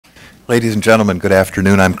Ladies and gentlemen, good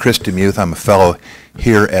afternoon. I'm Chris DeMuth. I'm a fellow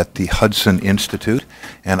here at the Hudson Institute,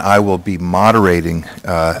 and I will be moderating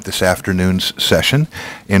this afternoon's session,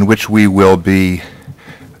 in which we will be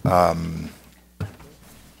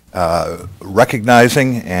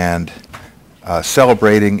recognizing and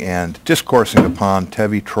celebrating and discoursing upon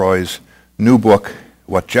Tevi Troy's new book,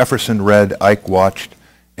 What Jefferson Read, Ike Watched,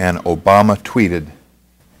 and Obama Tweeted,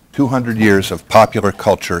 200 Years of Popular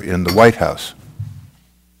Culture in the White House.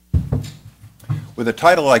 With a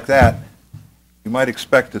title like that, you might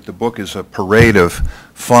expect that the book is a parade of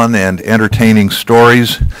fun and entertaining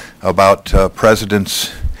stories about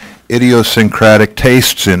presidents' idiosyncratic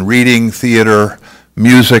tastes in reading, theater,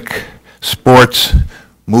 music, sports,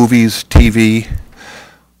 movies, TV.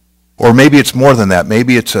 Or maybe it's more than that.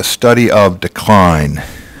 Maybe it's a study of decline.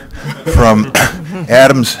 From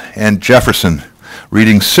Adams and Jefferson,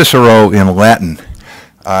 reading Cicero in Latin,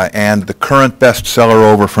 and the current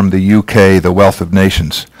bestseller over from the UK, The Wealth of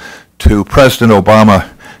Nations, to President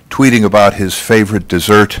Obama tweeting about his favorite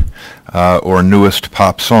dessert or newest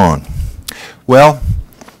pop song. Well,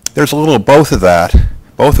 there's a little of both of that,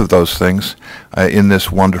 both of those things in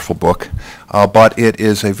this wonderful book, but it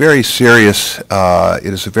is a very serious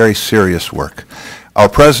work. Our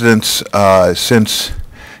presidents since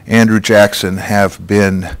Andrew Jackson have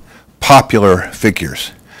been popular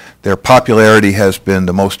figures. Their popularity has been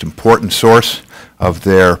the most important source of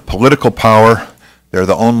their political power. They're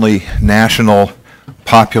the only national,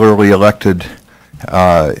 popularly elected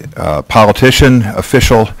politician,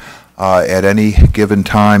 official at any given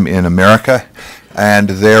time in America. And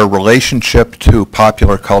their relationship to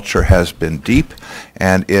popular culture has been deep,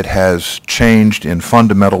 and it has changed in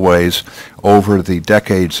fundamental ways over the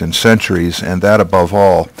decades and centuries, and that, above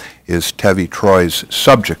all, is Tevi Troy's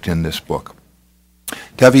subject in this book.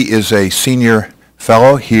 Tevi is a senior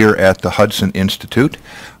fellow here at the Hudson Institute.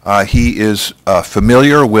 He is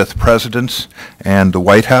familiar with presidents and the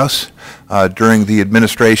White House. During the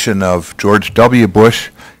administration of George W. Bush,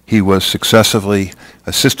 he was successively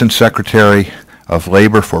Assistant Secretary of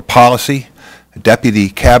Labor for Policy, Deputy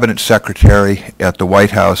Cabinet Secretary at the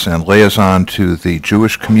White House, and liaison to the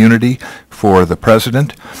Jewish community for the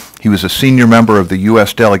President. He was a senior member of the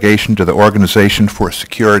U.S. delegation to the Organization for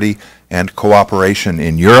Security and Cooperation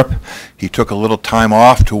in Europe. He took a little time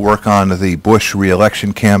off to work on the Bush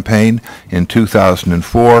re-election campaign in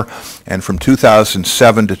 2004, and from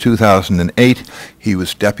 2007 to 2008, he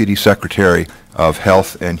was Deputy Secretary of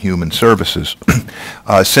Health and Human Services.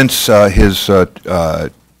 Since his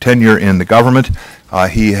tenure in the government,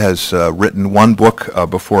 he has written one book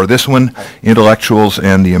before this one, Intellectuals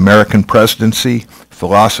and the American Presidency,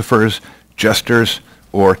 Philosophers, Jesters,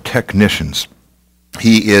 or Technicians.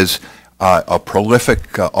 He is a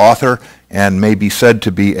prolific author and may be said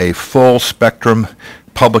to be a full-spectrum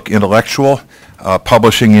public intellectual,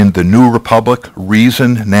 publishing in The New Republic,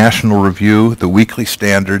 Reason, National Review, The Weekly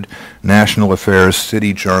Standard, National Affairs,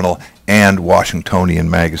 City Journal, and Washingtonian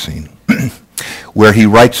Magazine, where he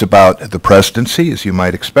writes about the presidency, as you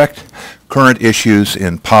might expect, current issues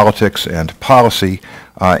in politics and policy,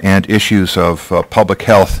 and issues of public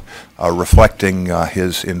health, reflecting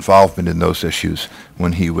his involvement in those issues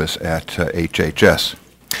when he was at HHS.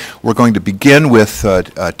 We're going to begin with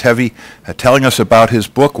Tevi telling us about his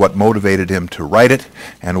book, what motivated him to write it,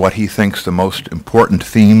 and what he thinks the most important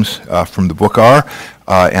themes from the book are.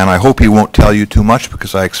 And I hope he won't tell you too much,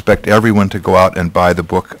 because I expect everyone to go out and buy the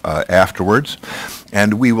book afterwards.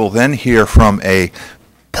 And we will then hear from a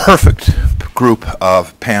perfect group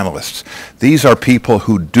of panelists. These are people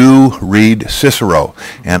who do read Cicero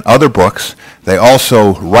and other books. They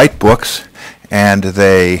also write books, and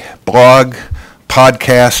they blog,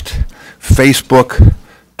 podcast, Facebook,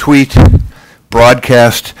 tweet,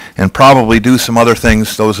 broadcast, and probably do some other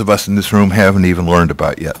things those of us in this room haven't even learned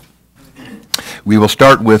about yet. We will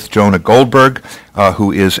start with Jonah Goldberg,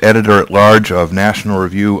 who is editor-at-large of National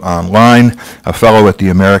Review Online, a fellow at the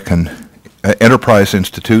American Enterprise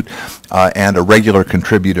Institute, and a regular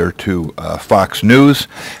contributor to Fox News.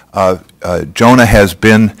 Jonah has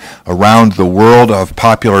been around the world of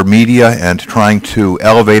popular media and trying to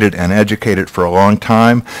elevate it and educate it for a long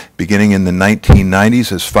time, beginning in the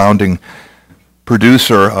 1990s as founding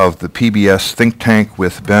producer of the PBS think tank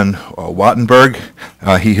with Ben Wattenberg.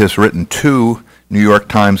 He has written 2 New York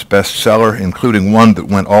Times bestseller, including one that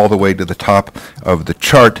went all the way to the top of the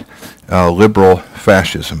chart, Liberal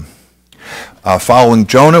Fascism. Following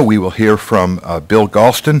Jonah, we will hear from Bill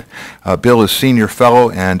Galston. Bill is Senior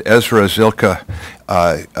Fellow and Ezra Zilka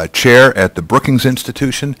Chair at the Brookings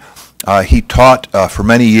Institution. He taught for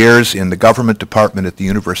many years in the government department at the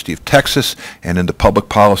University of Texas and in the public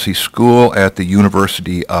policy school at the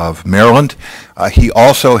University of Maryland. He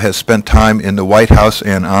also has spent time in the White House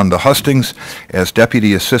and on the hustings as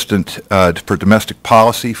Deputy Assistant for Domestic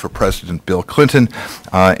Policy for President Bill Clinton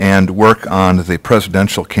and work on the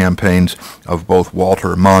presidential campaigns of both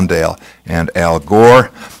Walter Mondale and Al Gore.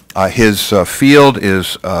 His field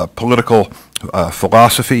is political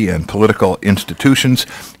philosophy and political institutions.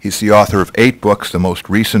 He's the author of 8 books, the most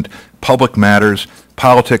recent, Public Matters,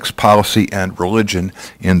 Politics, Policy, and Religion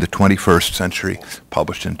in the 21st Century,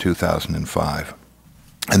 published in 2005.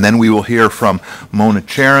 And then we will hear from Mona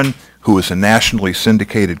Charen, who is a nationally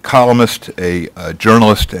syndicated columnist, a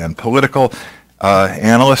journalist, and political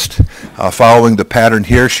analyst. Following the pattern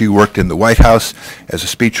here, she worked in the White House as a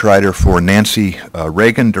speechwriter for Nancy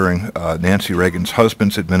Reagan during Nancy Reagan's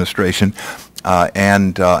husband's administration,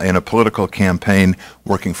 and in a political campaign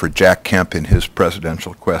working for Jack Kemp in his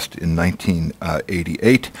presidential quest in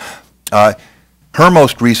 1988. Her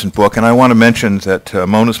most recent book, and I want to mention that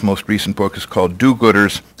Mona's most recent book is called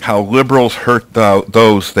Do-Gooders, How Liberals Hurt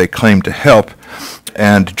Those They Claim to Help,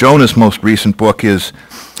 and Jonah's most recent book is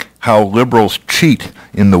How Liberals Cheat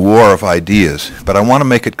in the War of Ideas. But I want to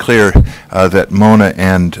make it clear that Mona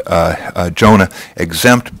and Jonah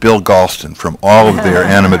exempt Bill Galston from all of their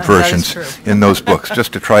animadversions in those books,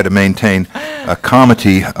 just to try to maintain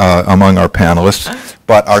comity among our panelists.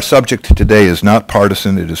 But our subject today is not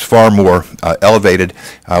partisan. It is far more elevated.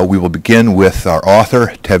 We will begin with our author,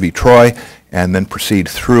 Tevi Troy, and then proceed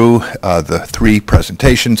through the 3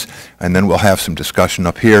 presentations, and then we'll have some discussion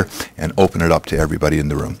up here and open it up to everybody in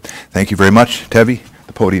the room. Thank you very much. Tevi,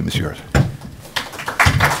 the podium is yours.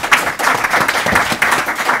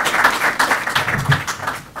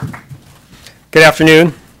 Good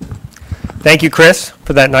afternoon. Thank you, Chris,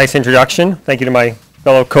 for that nice introduction. Thank you to my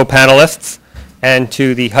fellow co-panelists and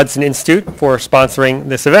to the Hudson Institute for sponsoring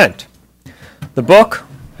this event. The book,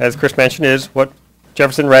 as Chris mentioned, is What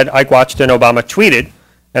Jefferson Read, Ike Watched, and Obama Tweeted.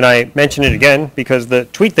 And I mention it again because the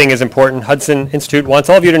tweet thing is important. Hudson Institute wants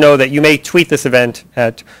all of you to know that you may tweet this event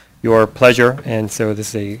at your pleasure. And so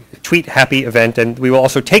this is a tweet-happy event. And we will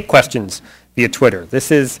also take questions via Twitter.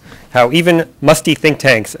 This is how even musty think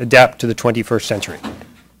tanks adapt to the 21st century.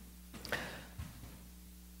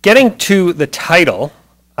 Getting to the title,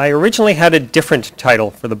 I originally had a different title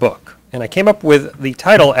for the book. And I came up with the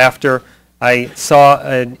title after I saw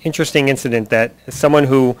an interesting incident that someone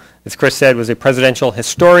who, as Chris said, was a presidential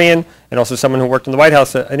historian and also someone who worked in the White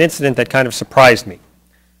House, an incident that kind of surprised me. A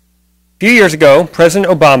few years ago,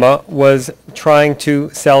 President Obama was trying to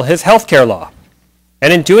sell his health care law.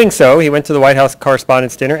 And in doing so, he went to the White House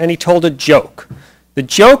Correspondents' Dinner and he told a joke. The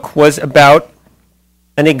joke was about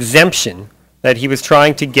an exemption that he was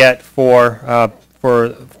trying to get for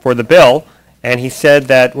the bill. And he said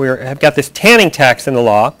that we've got this tanning tax in the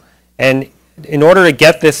law, and in order to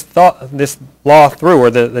get this law through, or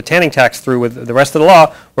the tanning tax through with the rest of the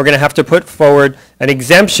law, we're going to have to put forward an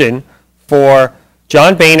exemption for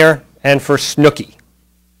John Boehner and for Snooki.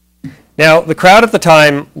 Now, the crowd at the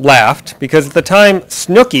time laughed because at the time,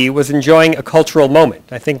 Snooki was enjoying a cultural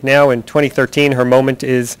moment. I think now in 2013, her moment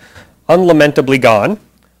is unlamentably gone.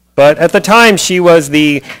 But at the time, she was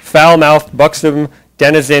the foul-mouthed, buxom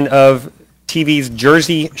denizen of TV's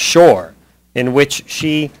Jersey Shore, in which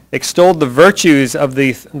she extolled the virtues of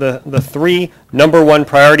the 3 #1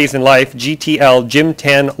 priorities in life, GTL, gym,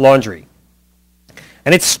 tan, laundry.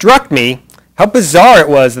 And it struck me how bizarre it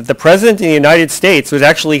was that the President of the United States was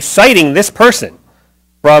actually citing this person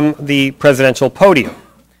from the presidential podium.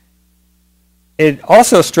 It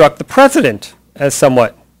also struck the President as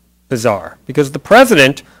somewhat bizarre, because the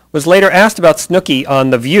President was later asked about Snooki on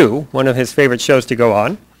The View, one of his favorite shows to go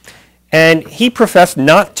on, and he professed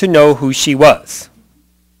not to know who she was.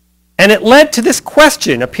 And it led to this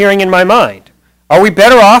question appearing in my mind. Are we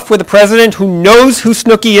better off with a president who knows who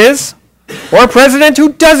Snooki is, or a president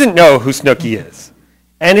who doesn't know who Snooki is?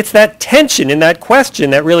 And it's that tension in that question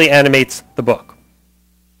that really animates the book.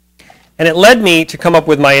 And it led me to come up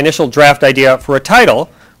with my initial draft idea for a title,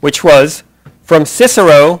 which was From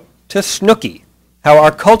Cicero to Snooki, How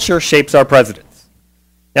Our Culture Shapes Our Presidents.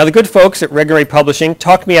 Now, the good folks at Regnery Publishing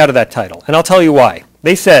talked me out of that title, and I'll tell you why.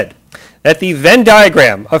 They said that the Venn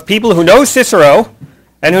diagram of people who know Cicero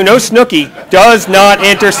and who know Snooki does not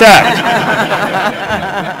intersect.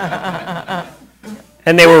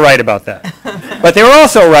 And they were right about that. But they were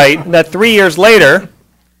also right that 3 years later,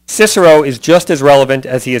 Cicero is just as relevant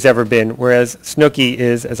as he has ever been, whereas Snooki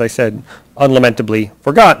is, as I said, unlamentably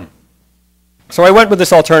forgotten. So I went with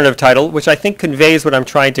this alternative title, which I think conveys what I'm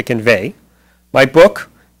trying to convey. My book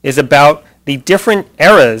is about the different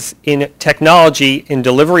eras in technology, in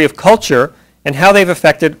delivery of culture, and how they've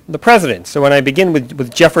affected the president. So when I begin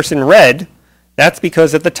with Jefferson Read, that's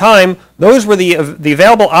because at the time, those were the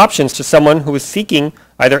available options to someone who was seeking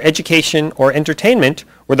either education or entertainment,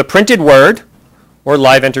 were the printed word or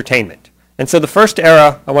live entertainment. And so the first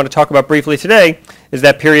era I want to talk about briefly today is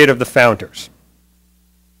that period of the founders.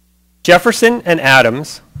 Jefferson and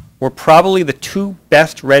Adams were probably the two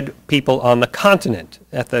best read people on the continent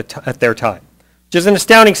at their time, which is an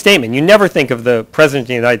astounding statement. You never think of the president of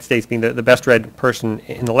the United States being the best read person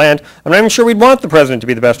in the land. I'm not even sure we'd want the president to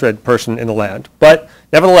be the best read person in the land. But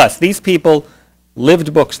nevertheless, these people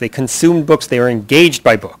lived books. They consumed books. They were engaged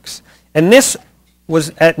by books. And this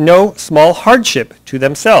was at no small hardship to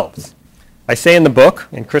themselves. I say in the book,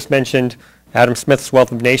 and Chris mentioned Adam Smith's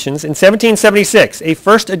Wealth of Nations, in 1776, a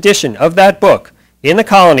first edition of that book in the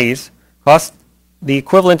colonies cost the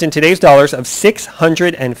equivalent in today's dollars of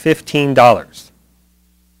 $615.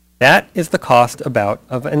 That is the cost of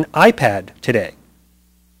an iPad today.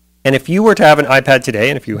 And if you were to have an iPad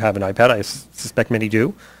today, and if you have an iPad, I suspect many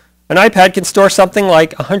do, an iPad can store something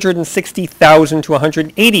like 160,000 to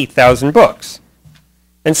 180,000 books.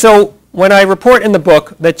 And so when I report in the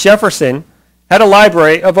book that Jefferson had a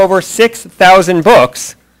library of over 6,000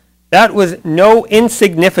 books, that was no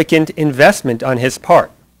insignificant investment on his part.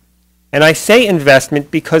 And I say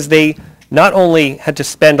investment because they not only had to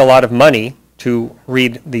spend a lot of money to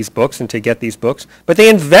read these books and to get these books, but they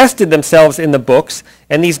invested themselves in the books,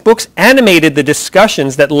 and these books animated the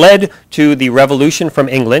discussions that led to the revolution from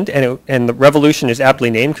England, and the revolution is aptly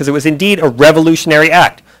named because it was indeed a revolutionary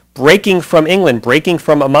act. Breaking from England, breaking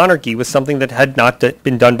from a monarchy was something that had not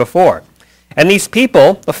been done before. And these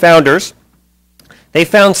people, the founders, they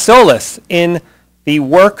found solace in the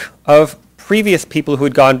work of previous people who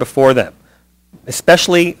had gone before them,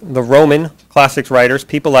 especially the Roman classics writers,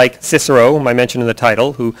 people like Cicero, whom I mentioned in the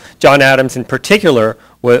title, who John Adams in particular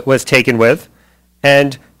was taken with,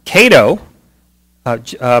 and Cato.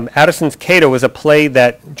 Addison's Cato was a play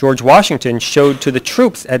that George Washington showed to the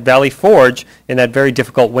troops at Valley Forge in that very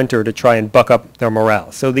difficult winter to try and buck up their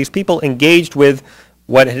morale. So these people engaged with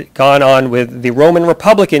what had gone on with the Roman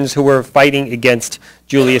Republicans who were fighting against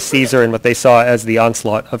Julius Caesar and what they saw as the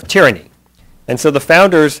onslaught of tyranny. And so the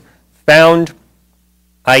founders found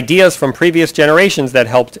ideas from previous generations that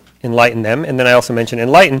helped enlighten them. And then I also mentioned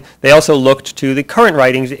enlighten. They also looked to the current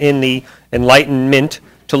writings in the Enlightenment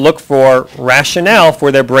to look for rationale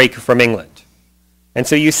for their break from England. And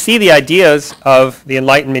so you see the ideas of the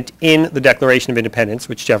Enlightenment in the Declaration of Independence,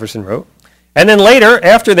 which Jefferson wrote. And then later,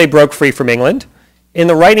 after they broke free from England, in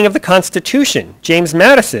the writing of the Constitution, James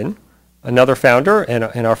Madison, another founder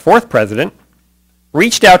and our fourth president,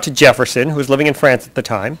 reached out to Jefferson, who was living in France at the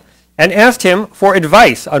time, and asked him for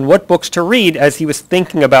advice on what books to read as he was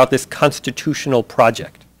thinking about this constitutional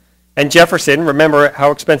project. And Jefferson, remember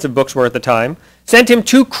how expensive books were at the time, sent him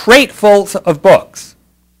 2 cratefuls of books.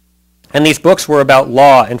 And these books were about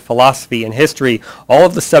law and philosophy and history, all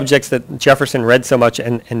of the subjects that Jefferson read so much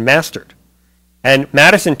and mastered. And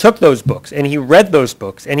Madison took those books, and he read those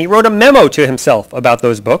books, and he wrote a memo to himself about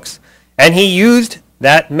those books, and he used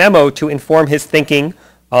that memo to inform his thinking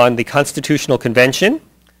on the Constitutional Convention,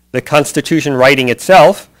 the Constitution writing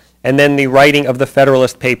itself, and then the writing of the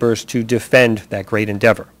Federalist Papers to defend that great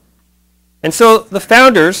endeavor. And so the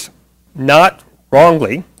founders, not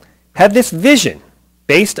wrongly, had this vision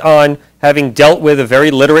based on having dealt with a very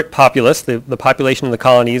literate populace. The population in the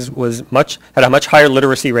colonies had a much higher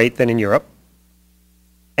literacy rate than in Europe.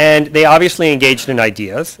 And they obviously engaged in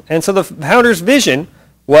ideas. And so the founders' vision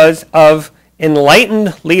was of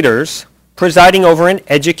enlightened leaders presiding over an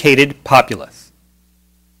educated populace.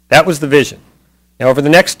 That was the vision. Now, over the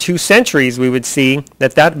next 2 centuries, we would see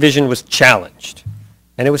that that vision was challenged.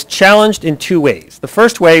 And it was challenged in 2 ways. The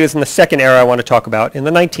first way is in the second era I want to talk about, in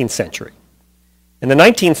the 19th century. In the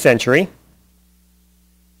 19th century,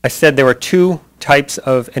 I said there were 2 types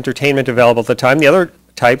of entertainment available at the time. The other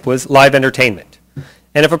type was live entertainment.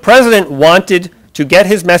 And if a president wanted to get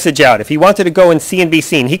his message out, if he wanted to go and see and be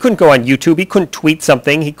seen, he couldn't go on YouTube, he couldn't tweet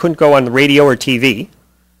something, he couldn't go on the radio or TV.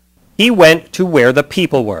 He went to where the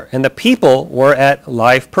people were, and the people were at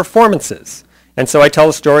live performances. And so I tell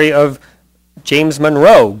the story of James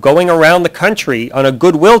Monroe going around the country on a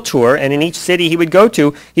goodwill tour, and in each city he would go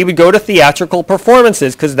to theatrical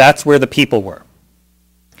performances because that's where the people were.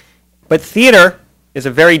 But theater is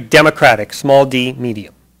a very democratic, small d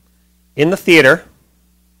medium. In the theater,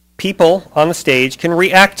 people on the stage can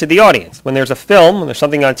react to the audience. When there's a film, when there's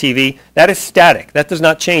something on TV, that is static. That does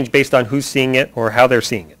not change based on who's seeing it or how they're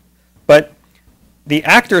seeing it. But the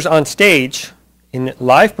actors on stage in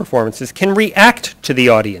live performances can react to the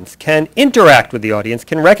audience, can interact with the audience,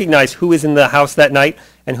 can recognize who is in the house that night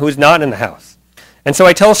and who is not in the house. And so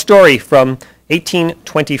I tell a story from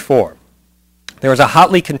 1824. There was a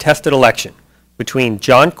hotly contested election between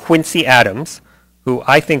John Quincy Adams, who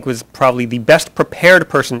I think was probably the best prepared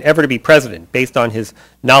person ever to be president based on his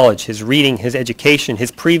knowledge, his reading, his education,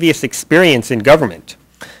 his previous experience in government.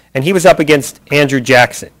 And he was up against Andrew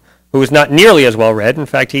Jackson, who was not nearly as well read. In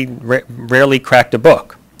fact, he rarely cracked a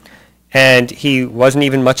book. And he wasn't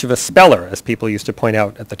even much of a speller, as people used to point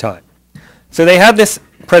out at the time. So they have this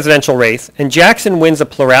presidential race, and Jackson wins a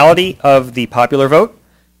plurality of the popular vote,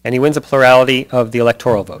 and he wins a plurality of the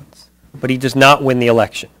electoral votes. But he does not win the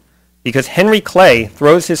election, because Henry Clay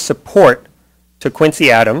throws his support to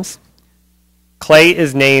Quincy Adams. Clay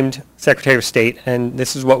is named Secretary of State, and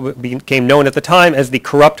this is what became known at the time as the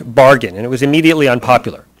corrupt bargain, and it was immediately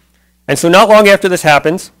unpopular. And so not long after this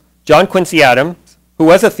happens, John Quincy Adams, who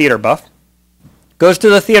was a theater buff, goes to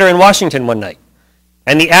the theater in Washington one night.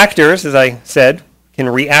 And the actors, as I said, can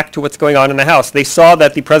react to what's going on in the House. They saw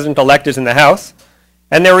that the president-elect is in the House,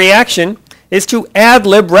 and their reaction is to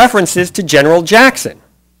ad-lib references to General Jackson.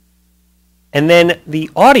 And then the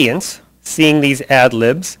audience, seeing these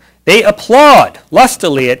ad-libs, they applaud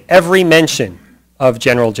lustily at every mention of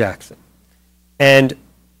General Jackson. And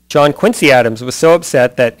John Quincy Adams was so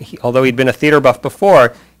upset that, although he'd been a theater buff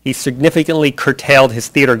before, he significantly curtailed his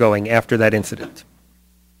theater going after that incident.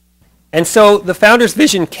 And so the founder's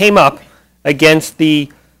vision came up against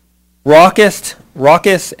the raucous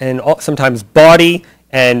and sometimes bawdy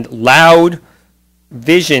and loud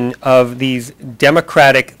vision of these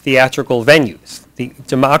democratic theatrical venues. The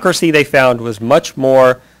democracy they found was much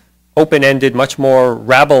more open-ended, much more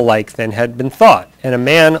rabble-like than had been thought. And a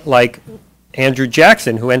man like Andrew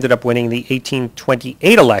Jackson, who ended up winning the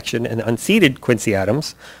 1828 election and unseated Quincy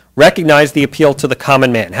Adams, recognized the appeal to the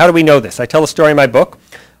common man. How do we know this? I tell a story in my book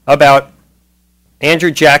about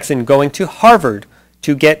Andrew Jackson going to Harvard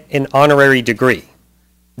to get an honorary degree.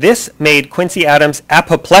 This made Quincy Adams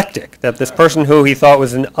apoplectic, that this person who he thought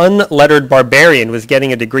was an unlettered barbarian was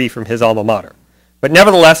getting a degree from his alma mater. But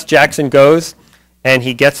nevertheless, Jackson goes and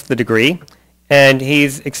he gets the degree, and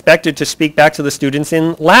he's expected to speak back to the students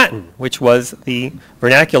in Latin, which was the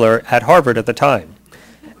vernacular at Harvard at the time.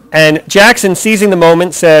 And Jackson, seizing the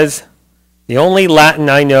moment, says, "The only Latin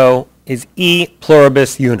I know is e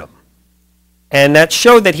pluribus unum." And that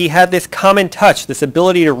showed that he had this common touch, this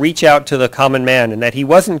ability to reach out to the common man, and that he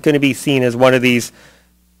wasn't going to be seen as one of these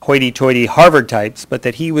hoity-toity Harvard types, but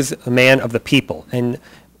that he was a man of the people. And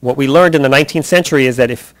what we learned in the 19th century is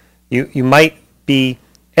that if you might be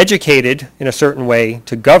educated in a certain way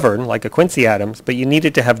to govern, like a Quincy Adams, but you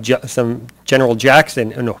needed to have some General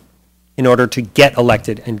Jackson in order to get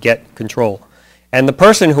elected and get control. And the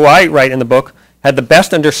person who I write in the book had the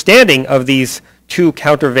best understanding of these two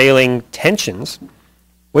countervailing tensions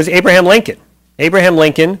was Abraham Lincoln. Abraham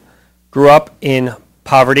Lincoln grew up in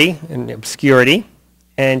poverty and obscurity,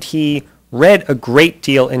 and he read a great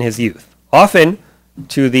deal in his youth, often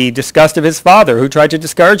to the disgust of his father, who tried to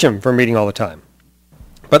discourage him from reading all the time.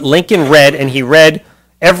 But Lincoln read, and he read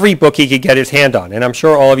every book he could get his hand on. And I'm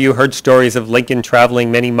sure all of you heard stories of Lincoln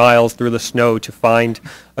traveling many miles through the snow to find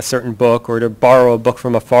a certain book or to borrow a book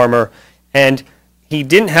from a farmer. And he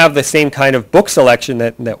didn't have the same kind of book selection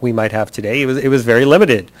that we might have today. It was very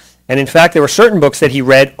limited. And in fact, there were certain books that he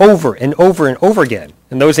read over and over and over again.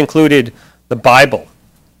 And those included the Bible,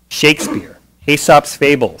 Shakespeare, Aesop's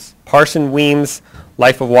Fables, Parson Weems'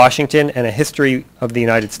 Life of Washington, and A History of the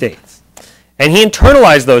United States. And he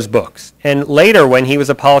internalized those books. And later, when he was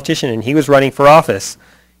a politician and he was running for office,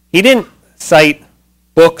 he didn't cite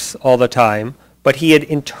books all the time, but he had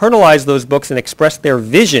internalized those books and expressed their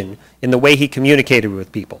vision in the way he communicated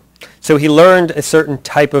with people. So he learned a certain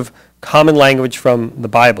type of common language from the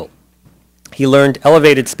Bible. He learned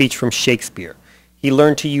elevated speech from Shakespeare. He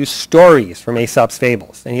learned to use stories from Aesop's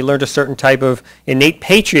Fables. And he learned a certain type of innate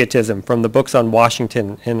patriotism from the books on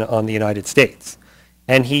Washington and on the United States.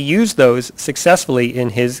 And he used those successfully in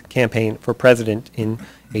his campaign for president in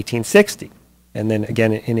 1860, and then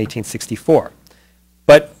again in 1864.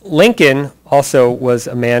 But Lincoln also was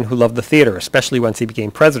a man who loved the theater, especially once he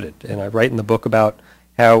became president. And I write in the book about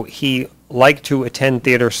how he liked to attend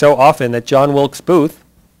theater so often that John Wilkes Booth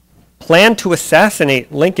planned to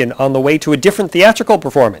assassinate Lincoln on the way to a different theatrical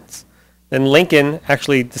performance. Then Lincoln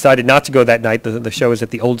actually decided not to go that night. The show was at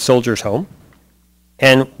the Old Soldiers' Home.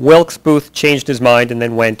 And Wilkes Booth changed his mind and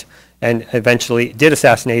then went and eventually did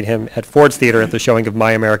assassinate him at Ford's Theater at the showing of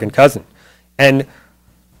My American Cousin. And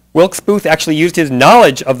Wilkes Booth actually used his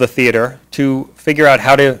knowledge of the theater to figure out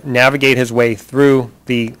how to navigate his way through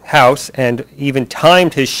the house, and even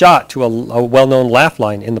timed his shot to a well-known laugh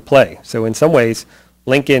line in the play. So in some ways,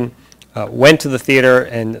 Lincoln went to the theater,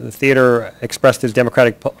 and the theater expressed his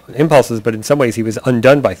democratic impulses, but in some ways he was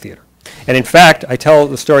undone by theater. And in fact, I tell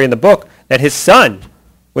the story in the book that his son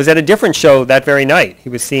was at a different show that very night. He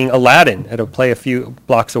was seeing Aladdin at a play a few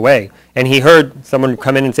blocks away, and he heard someone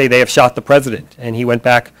come in and say, "They have shot the president." And he went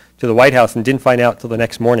back to the White House and didn't find out till the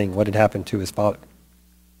next morning what had happened to his father.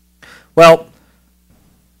 Well,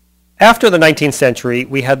 after the 19th century,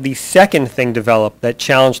 we had the second thing developed that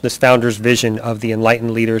challenged this founder's vision of the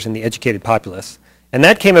enlightened leaders and the educated populace, and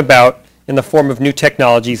that came about in the form of new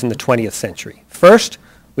technologies in the 20th century. First,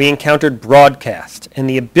 we encountered broadcast and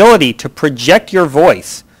the ability to project your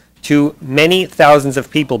voice to many thousands of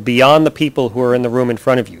people beyond the people who are in the room in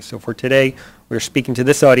front of you. So for today, we're speaking to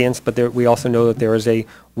this audience, but we also know that there is a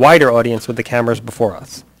wider audience with the cameras before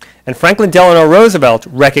us. And Franklin Delano Roosevelt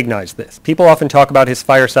recognized this. People often talk about his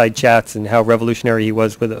fireside chats and how revolutionary he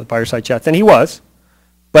was with the fireside chats, and he was.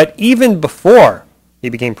 But even before he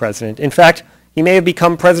became president, in fact, he may have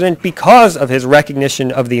become president because of his recognition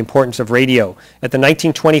of the importance of radio. At the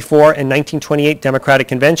 1924 and 1928 Democratic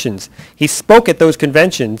conventions, he spoke at those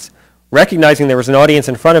conventions recognizing there was an audience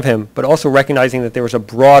in front of him, but also recognizing that there was a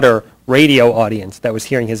broader radio audience that was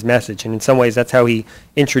hearing his message. And in some ways, that's how he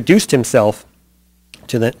introduced himself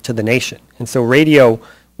to the nation. And so radio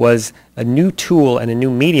was a new tool and a new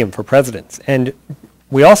medium for presidents. And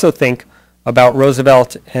we also think about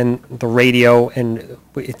Roosevelt and the radio, and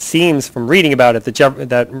it seems from reading about it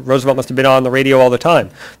that Roosevelt must have been on the radio all the time.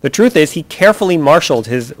 The truth is he carefully marshaled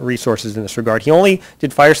his resources in this regard. He only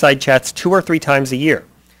did fireside chats 2 or 3 times a year.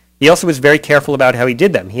 He also was very careful about how he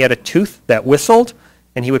did them. He had a tooth that whistled,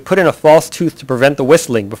 and he would put in a false tooth to prevent the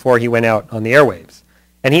whistling before he went out on the airwaves.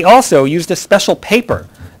 And he also used a special paper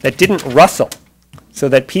that didn't rustle, so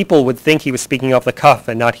that people would think he was speaking off the cuff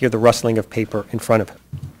and not hear the rustling of paper in front of him.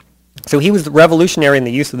 So he was revolutionary in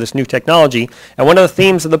the use of this new technology, and one of the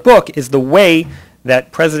themes of the book is the way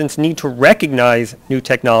that presidents need to recognize new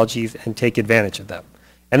technologies and take advantage of them.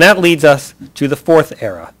 And that leads us to the fourth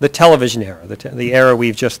era, the television era, the era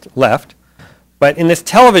we've just left. But in this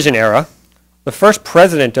television era, the first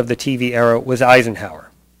president of the TV era was Eisenhower.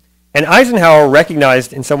 And Eisenhower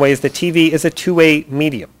recognized in some ways that TV is a two-way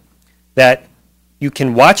medium, that you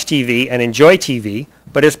can watch TV and enjoy TV,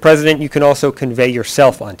 but as president, you can also convey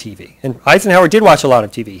yourself on TV. And Eisenhower did watch a lot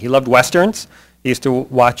of TV. He loved Westerns. He used to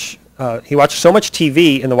watch, he watched so much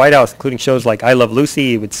TV in the White House, including shows like I Love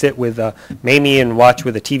Lucy. He would sit with Mamie and watch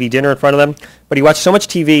with a TV dinner in front of them. But he watched so much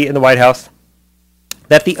TV in the White House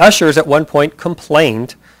that the ushers at one point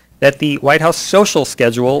complained that the White House social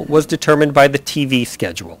schedule was determined by the TV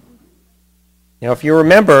schedule. Now, if you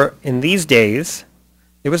remember, in these days,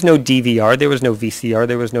 there was no DVR, there was no VCR,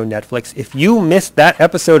 there was no Netflix. If you missed that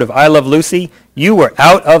episode of I Love Lucy, you were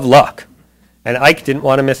out of luck. And Ike didn't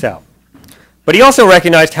want to miss out. But he also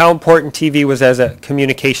recognized how important TV was as a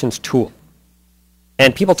communications tool.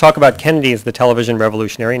 And people talk about Kennedy as the television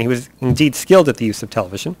revolutionary, and he was indeed skilled at the use of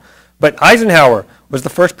television. But Eisenhower was the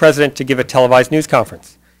first president to give a televised news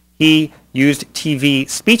conference. He used TV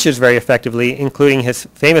speeches very effectively, including his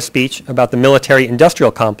famous speech about the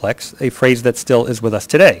military-industrial complex, a phrase that still is with us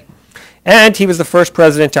today. And he was the first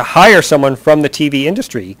president to hire someone from the TV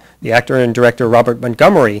industry, the actor and director Robert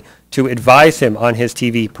Montgomery, to advise him on his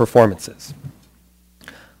TV performances.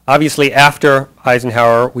 Obviously, after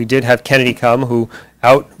Eisenhower, we did have Kennedy come, who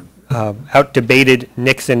out-debated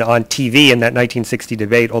Nixon on TV in that 1960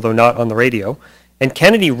 debate, although not on the radio. And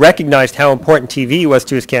Kennedy recognized how important TV was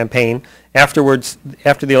to his campaign afterwards,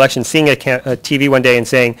 after the election, seeing a TV one day and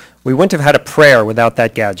saying, "We wouldn't have had a prayer without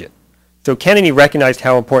that gadget." So Kennedy recognized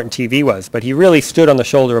how important TV was, but he really stood on the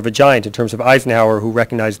shoulder of a giant in terms of Eisenhower, who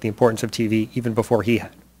recognized the importance of TV even before he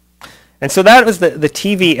had. And so that was the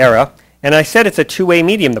TV era. And I said it's a two-way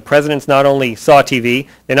medium. The presidents not only saw TV,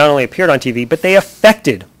 they not only appeared on TV, but they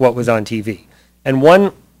affected what was on TV. And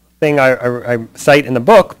one thing I cite in the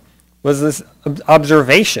book was this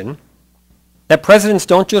observation that presidents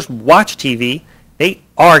don't just watch TV, they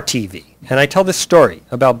are TV. And I tell this story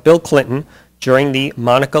about Bill Clinton during the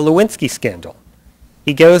Monica Lewinsky scandal.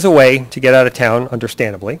 He goes away to get out of town,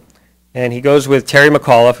 understandably, and he goes with Terry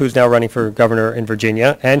McAuliffe, who's now running for governor in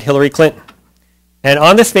Virginia, and Hillary Clinton. And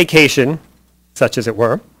on this vacation, such as it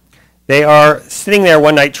were, they are sitting there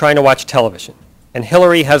one night trying to watch television. And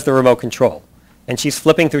Hillary has the remote control. And she's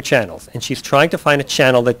flipping through channels. And she's trying to find a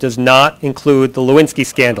channel that does not include the Lewinsky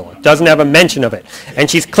scandal. It doesn't have a mention of it. And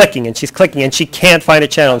she's clicking, and she can't find a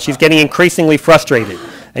channel. And she's getting increasingly frustrated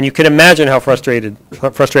And you can imagine how frustrating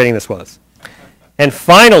this was. And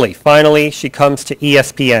finally, she comes to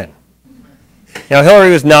ESPN. Now,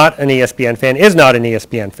 Hillary was not an ESPN fan, is not an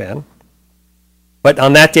ESPN fan. But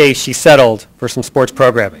on that day, she settled for some sports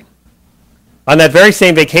programming. On that very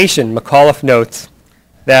same vacation, McAuliffe notes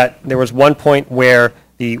that there was one point where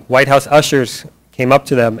the White House ushers came up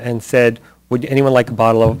to them and said, would anyone like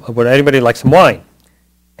would anybody like some wine?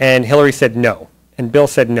 And Hillary said no. And Bill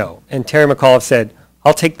said no. And Terry McAuliffe said,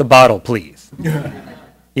 I'll take the bottle, please.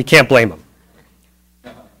 You can't blame him.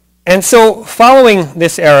 And so following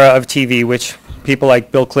this era of TV, which people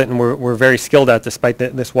like Bill Clinton were very skilled at despite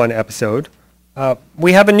this one episode,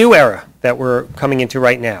 we have a new era that we're coming into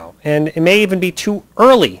right now. And it may even be too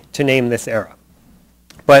early to name this era.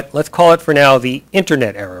 But let's call it for now the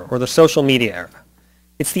internet era or the social media era.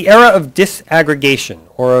 It's the era of disaggregation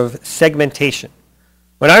or of segmentation.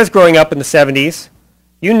 When I was growing up in the 70s,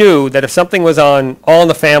 you knew that if something was on All in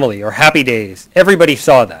the Family or Happy Days, everybody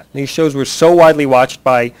saw that. These shows were so widely watched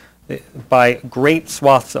by great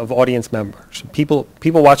swaths of audience members. People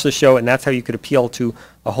watched the show, and that's how you could appeal to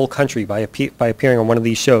a whole country by appearing on one of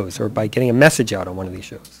these shows or by getting a message out on one of these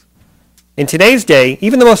shows. In today's day,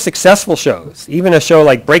 even the most successful shows, even a show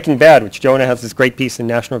like Breaking Bad, which Jonah has this great piece in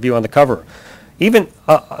National Review on the cover, even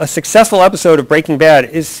a successful episode of Breaking Bad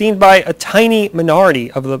is seen by a tiny minority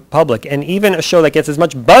of the public, and even a show that gets as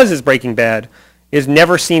much buzz as Breaking Bad is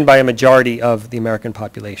never seen by a majority of the American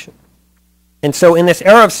population. And so in this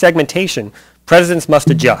era of segmentation, presidents must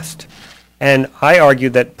adjust. And I argue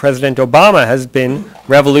that President Obama has been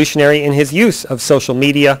revolutionary in his use of social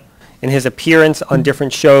media, in his appearance on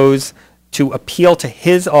different shows, to appeal to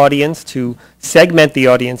his audience, to segment the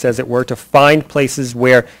audience, as it were, to find places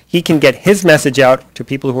where he can get his message out to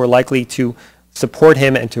people who are likely to support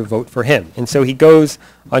him and to vote for him. And so he goes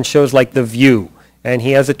on shows like The View, and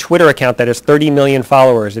he has a Twitter account that has 30 million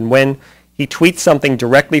followers, and when he tweets something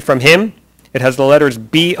directly from him, it has the letters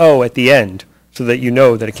B-O at the end, so that you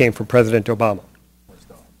know that it came from President Obama.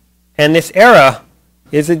 And this era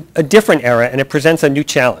is a different era, and it presents a new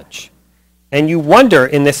challenge. And you wonder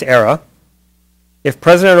in this era if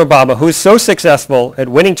President Obama, who is so successful at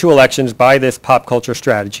winning 2 elections by this pop culture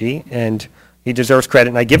strategy, and he deserves credit,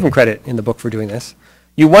 and I give him credit in the book for doing this,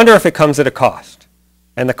 you wonder if it comes at a cost.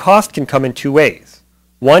 And the cost can come in 2 ways.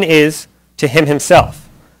 One is to him himself.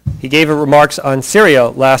 He gave remarks on Syria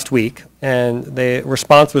last week, and the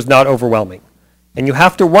response was not overwhelming. And you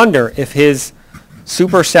have to wonder if his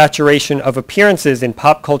supersaturation of appearances in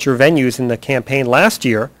pop culture venues in the campaign last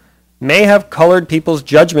year may have colored people's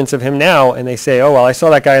judgments of him now, and they say, oh, well, I saw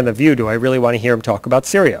that guy on The View. Do I really want to hear him talk about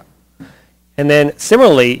Syria? And then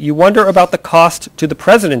similarly, you wonder about the cost to the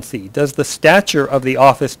presidency. Does the stature of the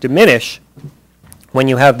office diminish when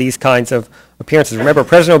you have these kinds of appearances? Remember,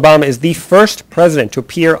 President Obama is the first president to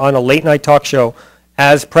appear on a late-night talk show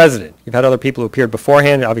as president. You've had other people who appeared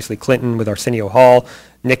beforehand, obviously Clinton with Arsenio Hall.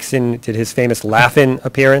 Nixon did his famous laugh-in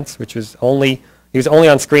appearance, which was he was only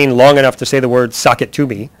on screen long enough to say the word, "Sock it to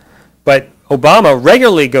me." But Obama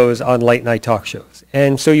regularly goes on late-night talk shows.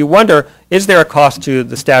 And so you wonder, is there a cost to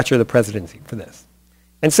the stature of the presidency for this?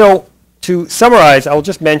 And so to summarize, I'll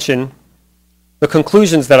just mention the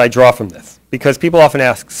conclusions that I draw from this, because people often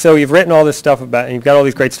ask, so you've written all this stuff about, and you've got all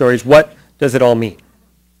these great stories, what does it all mean?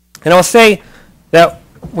 And I'll say that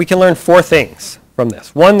we can learn 4 things from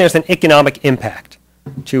this. One, there's an economic impact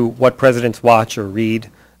to what presidents watch or read.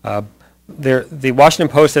 The Washington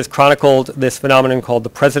Post has chronicled this phenomenon called the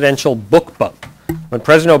presidential book bump. When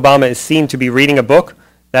President Obama is seen to be reading a book,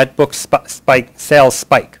 that book's sales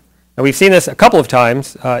spike. And we've seen this a couple of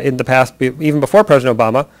times in the past, even before President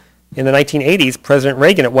Obama. In the 1980s, President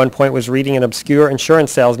Reagan at one point was reading an obscure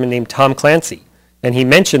insurance salesman named Tom Clancy. And he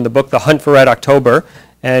mentioned the book The Hunt for Red October,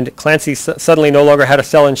 and Clancy suddenly no longer had to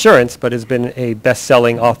sell insurance, but has been a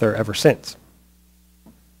best-selling author ever since.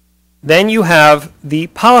 Then you have the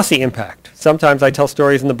policy impact. Sometimes I tell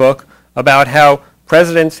stories in the book about how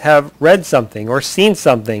presidents have read something or seen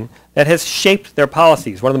something that has shaped their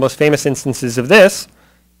policies. One of the most famous instances of this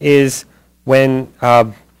is when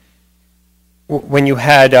you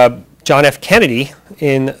had John F. Kennedy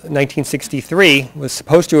in 1963 was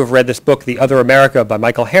supposed to have read this book, The Other America by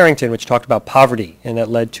Michael Harrington, which talked about poverty, and that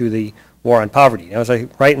led to the War on Poverty. Now, as I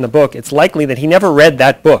write in the book, it's likely that he never read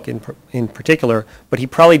that book in particular, but he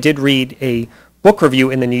probably did read a book review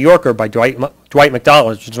in The New Yorker by Dwight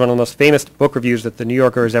McDonald, which is one of the most famous book reviews that The New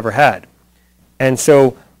Yorker has ever had. And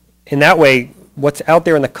so, in that way, what's out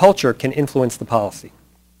there in the culture can influence the policy.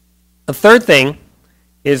 The third thing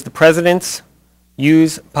is the presidents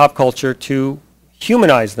use pop culture to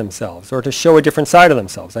humanize themselves or to show a different side of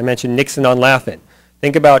themselves. I mentioned Nixon on Laugh-In.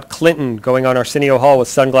 Think about Clinton going on Arsenio Hall with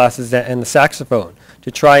sunglasses and the saxophone to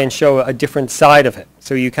try and show a different side of him.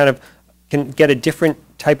 So you kind of can get a different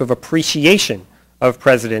type of appreciation of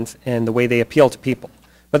presidents and the way they appeal to people.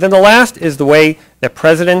 But then the last is the way that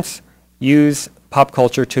presidents use pop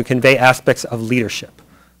culture to convey aspects of leadership.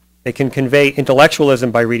 They can convey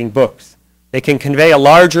intellectualism by reading books. They can convey a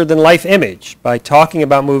larger-than-life image by talking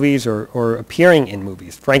about movies or appearing in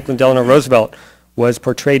movies. Franklin Delano Roosevelt was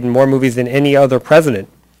portrayed in more movies than any other president.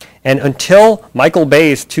 And until Michael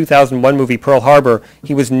Bay's 2001 movie Pearl Harbor,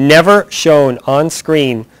 he was never shown on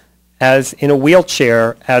screen as in a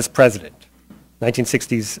wheelchair as president.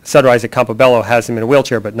 1960s Sunrise at Campobello has him in a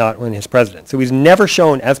wheelchair, but not when he's president. So he's never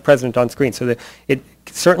shown as president on screen. So it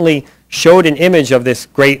certainly showed an image of this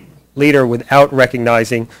great leader without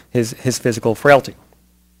recognizing his physical frailty.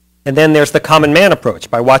 And then there's the common man approach.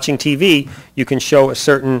 By watching TV, you can show a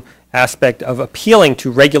certain aspect of appealing to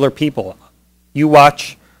regular people. You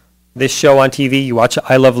watch this show on TV, you watch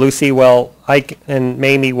I Love Lucy, well, Ike and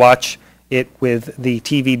Mamie watch it with the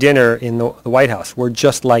TV dinner in the White House. We're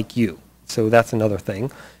just like you. So that's another thing.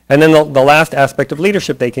 And then the last aspect of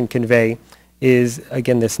leadership they can convey is,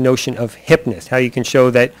 again, this notion of hipness, how you can show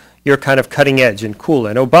that you're kind of cutting edge and cool.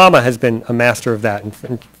 And Obama has been a master of that. In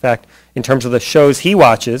fact, in terms of the shows he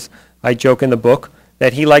watches, I joke in the book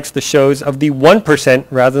that he likes the shows of the 1%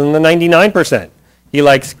 rather than the 99%. He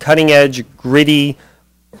likes cutting edge, gritty,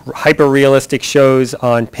 hyper-realistic shows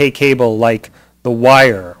on pay cable like The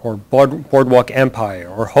Wire or Boardwalk Empire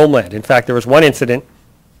or Homeland. In fact, there was one incident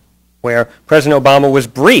where President Obama was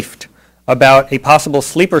briefed about a possible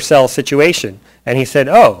sleeper cell situation, and he said,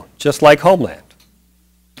 oh, just like Homeland.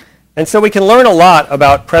 And so we can learn a lot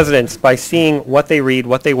about presidents by seeing what they read,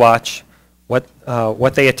 what they watch, what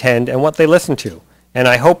they attend, and what they listen to. And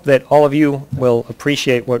I hope that all of you will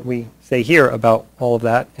appreciate what we say here about all of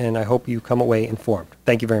that, and I hope you come away informed.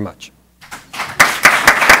 Thank you very much.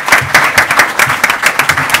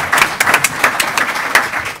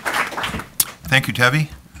 Thank you, Tevi.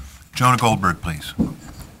 Jonah Goldberg, please.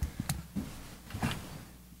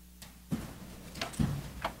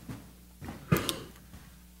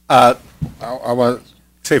 I want to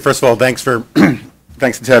say, first of all, thanks to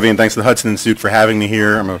Tevi and thanks to the Hudson Institute for having me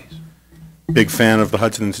here. I'm a big fan of the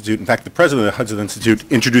Hudson Institute. In fact, the president of the Hudson Institute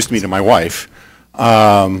introduced me to my wife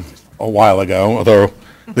a while ago, although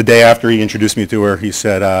the day after he introduced me to her, he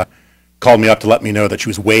said, called me up to let me know that she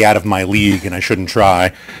was way out of my league and I shouldn't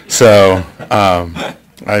try. So I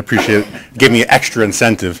appreciate it. It gave me extra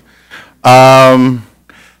incentive. So I'm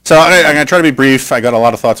going to try to be brief. I got a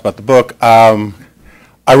lot of thoughts about the book.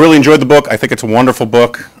 I really enjoyed the book. I think it's a wonderful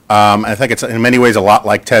book. I think it's in many ways a lot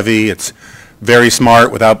like Tevi. It's very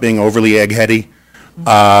smart without being overly eggheady.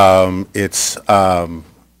 It's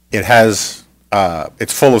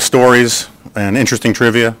full of stories and interesting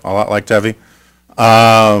trivia, a lot like Tevi.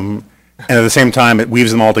 And at the same time, it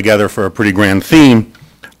weaves them all together for a pretty grand theme.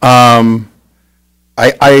 One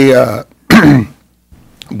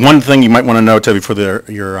thing you might want to know, Tevi, for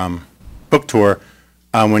your book tour,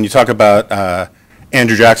 when you talk about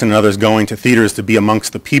Andrew Jackson and others going to theaters to be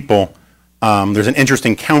amongst the people, there's an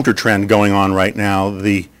interesting counter trend going on right now.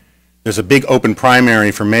 There's a big open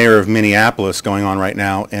primary for mayor of Minneapolis going on right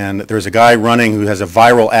now, and there's a guy running who has a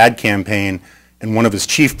viral ad campaign, and one of his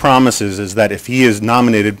chief promises is that if he is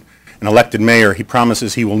nominated and elected mayor, he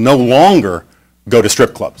promises he will no longer go to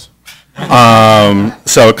strip clubs.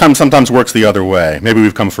 So it sometimes works the other way. Maybe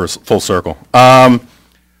we've come full circle.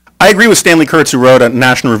 I agree with Stanley Kurtz, who wrote at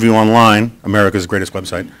National Review Online, America's greatest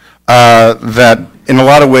website, that in a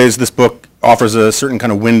lot of ways this book offers a certain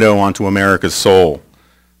kind of window onto America's soul,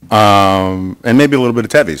 and maybe a little bit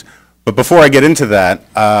of Tevi's. But before I get into that,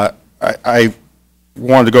 I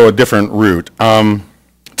wanted to go a different route.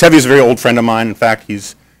 Tevi's a very old friend of mine. In fact,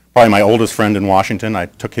 he's probably my oldest friend in Washington. I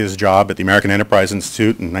took his job at the American Enterprise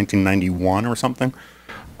Institute in 1991 or something.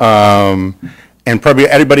 And probably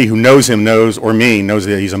everybody who knows him knows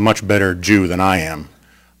that he's a much better Jew than I am.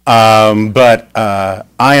 But I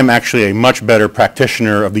am actually a much better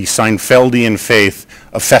practitioner of the Seinfeldian faith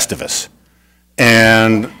of Festivus.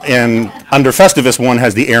 And under Festivus, one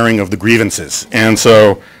has the airing of the grievances. And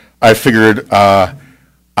so I figured I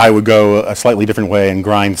would go a slightly different way and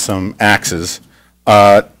grind some axes.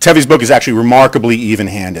 Tevi's book is actually remarkably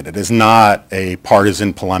even-handed. It is not a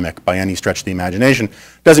partisan polemic by any stretch of the imagination.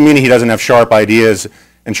 Doesn't mean he doesn't have sharp ideas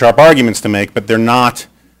and sharp arguments to make, but they're not.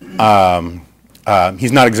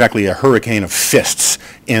 He's not exactly a hurricane of fists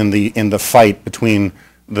in the fight between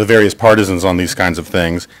the various partisans on these kinds of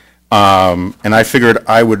things. And I figured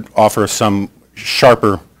I would offer some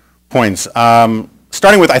sharper points.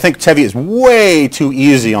 Starting with, I think Tevi is way too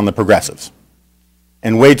easy on the progressives.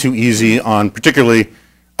 and way too easy on particularly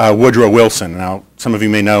Woodrow Wilson. Now, some of you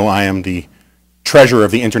may know I am the treasurer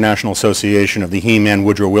of the International Association of the He-Man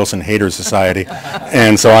Woodrow Wilson Haters Society,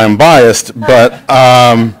 and so I am biased, but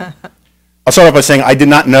I'll start off by saying I did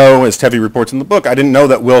not know, as Tevi reports in the book, I didn't know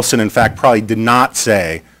that Wilson, in fact, probably did not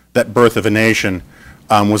say that Birth of a Nation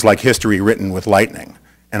was like history written with lightning.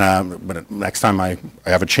 And but next time I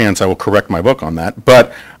have a chance, I will correct my book on that.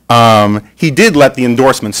 But he did let the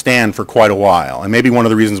endorsement stand for quite a while. And maybe one of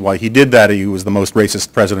the reasons why he did that, he was the most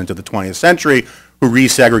racist president of the 20th century who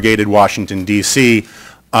resegregated Washington, D.C.,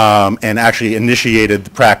 and actually initiated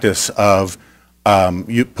the practice of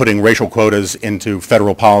putting racial quotas into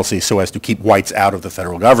federal policy so as to keep whites out of the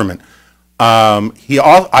federal government. I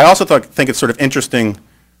also think it's sort of interesting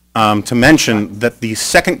to mention that the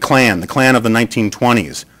second Klan, the Klan of the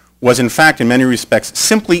 1920s, was in fact in many respects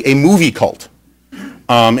simply a movie cult.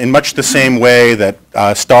 In much the same way that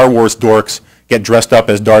Star Wars dorks get dressed up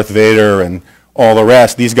as Darth Vader and all the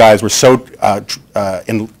rest, these guys were so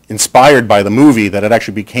inspired by the movie that it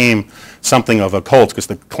actually became something of a cult because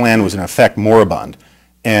the Klan was in effect moribund.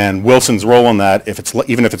 And Wilson's role in that,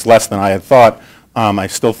 even if it's less than I had thought, I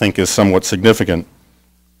still think is somewhat significant.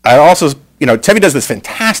 I also, Tevi does this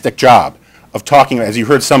fantastic job of talking, as you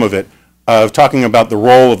heard some of it, of talking about the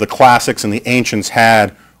role of the classics and the ancients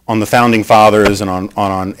had on the founding fathers and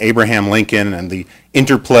on Abraham Lincoln and the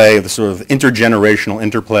interplay, the sort of intergenerational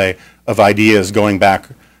interplay of ideas going back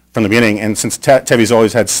from the beginning. And since Tevi's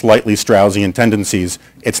always had slightly Straussian tendencies,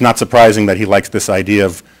 it's not surprising that he likes this idea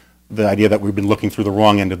of the idea that we've been looking through the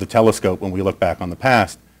wrong end of the telescope when we look back on the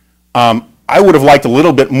past. I would have liked a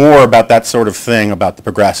little bit more about that sort of thing about the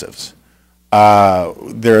progressives.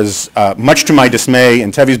 There's much to my dismay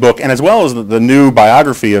in Tevi's book, and as well as the new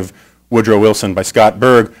biography of Woodrow Wilson by Scott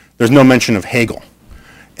Berg, there's no mention of Hegel.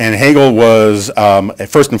 And Hegel was,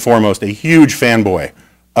 first and foremost, a huge fanboy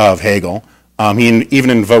of Hegel. He even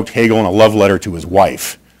invoked Hegel in a love letter to his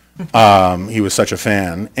wife. He was such a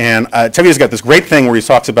fan. And Tevi's got this great thing where he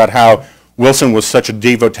talks about how Wilson was such a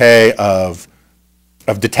devotee of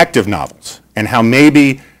detective novels, and how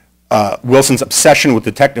maybe Wilson's obsession with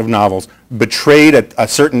detective novels betrayed a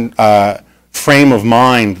certain frame of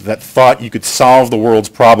mind that thought you could solve the world's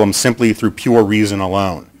problems simply through pure reason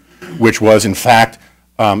alone, which was in fact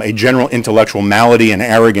a general intellectual malady and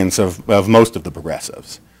arrogance of most of the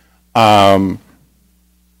progressives. And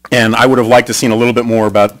I would have liked to have seen a little bit more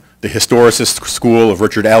about the historicist school of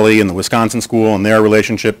Richard Ely and the Wisconsin school and their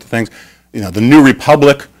relationship to things. The New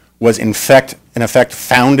Republic was in effect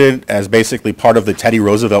founded as basically part of the Teddy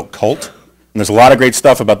Roosevelt cult. And there's a lot of great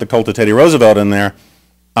stuff about the cult of Teddy Roosevelt in there.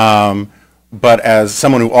 But as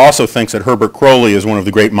someone who also thinks that Herbert Crowley is one of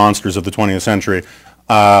the great monsters of the 20th century,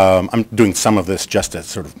 I'm doing some of this just to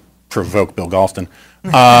sort of provoke Bill Galston.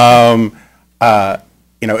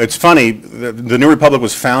 It's funny, the New Republic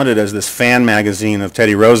was founded as this fan magazine of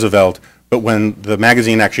Teddy Roosevelt, but when the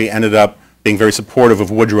magazine actually ended up being very supportive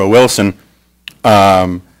of Woodrow Wilson,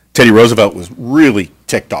 Teddy Roosevelt was really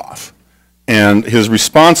ticked off. And his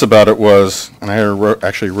response about it was, and I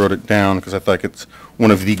actually wrote it down because I thought it's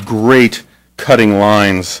one of the great cutting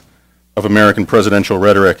lines of American presidential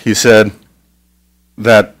rhetoric. He said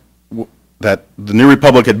that the New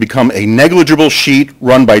Republic had become a negligible sheet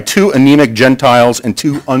run by 2 anemic Gentiles and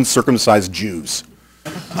 2 uncircumcised Jews.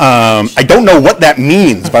 I don't know what that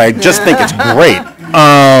means, but I just think it's great.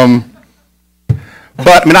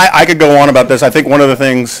 But, I could go on about this. I think one of the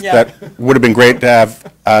things that would have been great to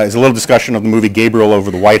have is a little discussion of the movie Gabriel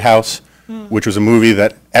Over the White House, which was a movie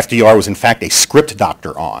that FDR was in fact a script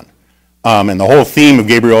doctor on. And the whole theme of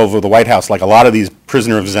Gabriel Over the White House, like a lot of these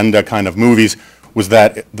Prisoner of Zenda kind of movies, was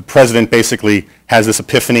that the president basically has this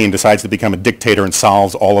epiphany and decides to become a dictator and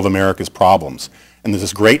solves all of America's problems. And there's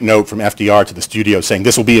this great note from FDR to the studio saying,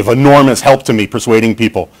 this will be of enormous help to me persuading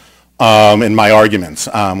people in my arguments,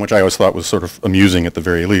 which I always thought was sort of amusing at the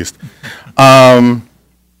very least. But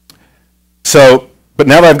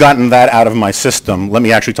now that I've gotten that out of my system, let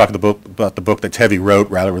me actually talk about the book that Tevi wrote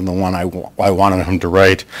rather than the one I wanted him to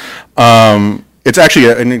write. It's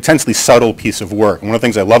actually an intensely subtle piece of work. And one of the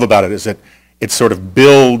things I love about it is that it sort of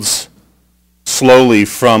builds slowly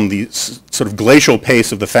from the sort of glacial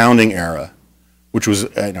pace of the founding era, which was,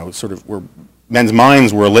 sort of where men's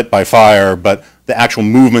minds were lit by fire, but the actual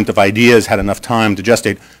movement of ideas had enough time to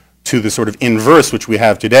gestate, to the sort of inverse which we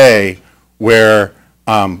have today, where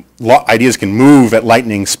ideas can move at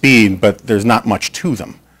lightning speed, but there's not much to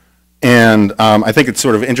them. And I think it's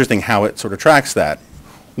sort of interesting how it sort of tracks that.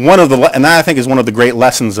 And that I think is one of the great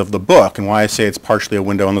lessons of the book, and why I say it's partially a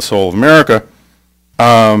window on the soul of America,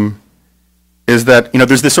 is that,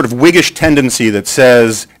 there's this sort of Whiggish tendency that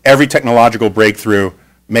says every technological breakthrough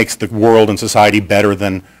makes the world and society better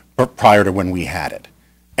than prior to when we had it.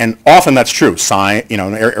 And often that's true,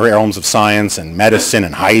 in realms of science and medicine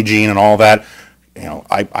and hygiene and all that.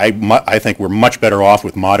 I think we're much better off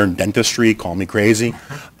with modern dentistry, call me crazy.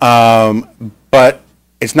 But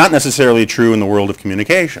it's not necessarily true in the world of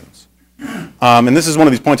communications. And this is one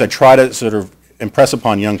of these points I try to sort of impress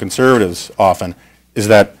upon young conservatives often, is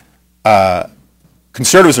that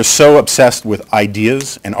conservatives are so obsessed with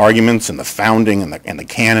ideas and arguments and the founding and the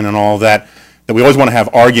canon and all of that, that we always want to have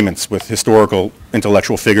arguments with historical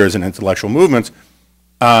intellectual figures and intellectual movements.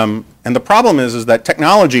 And the problem is that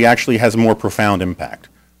technology actually has a more profound impact.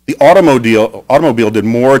 The automobile did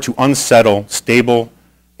more to unsettle stable,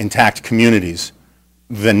 intact communities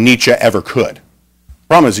than Nietzsche ever could. The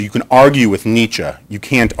problem is you can argue with Nietzsche, you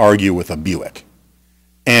can't argue with a Buick.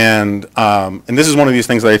 And this is one of these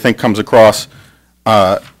things that I think comes across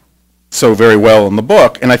so very well in the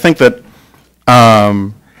book. And I think that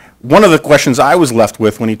one of the questions I was left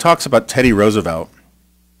with when he talks about Teddy Roosevelt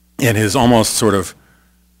and his almost sort of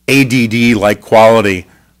ADD-like quality,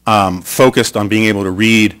 focused on being able to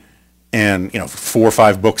read and 4 or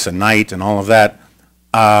 5 books a night and all of that.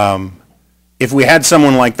 If we had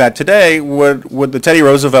someone like that today, would the Teddy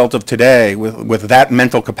Roosevelt of today, with that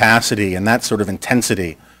mental capacity and that sort of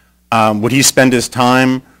intensity, would he spend his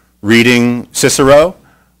time reading Cicero,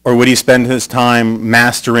 or would he spend his time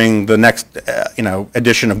mastering the next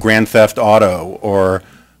edition of Grand Theft Auto or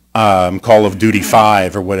Call of Duty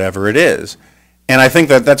 5 or whatever it is? And I think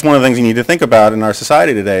that that's one of the things you need to think about in our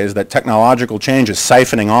society today, is that technological change is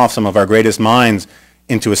siphoning off some of our greatest minds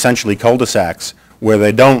into essentially cul-de-sacs where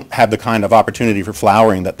they don't have the kind of opportunity for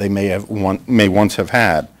flowering that they may once have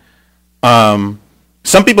had.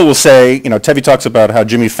 Some people will say, Tevi talks about how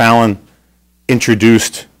Jimmy Fallon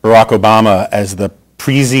introduced Barack Obama as the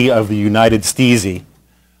Preezy of the United Steezy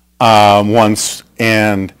once,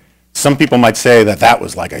 and some people might say that that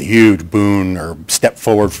was like a huge boon or step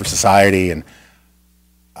forward for society, and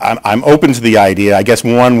I'm open to the idea. I guess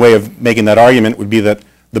one way of making that argument would be that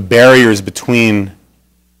the barriers between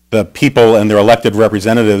the people and their elected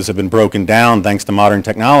representatives have been broken down thanks to modern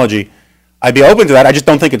technology. I'd be open to that. I just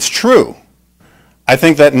don't think it's true. I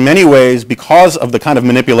think that in many ways, because of the kind of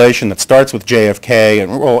manipulation that starts with JFK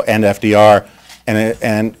and FDR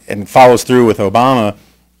and follows through with Obama,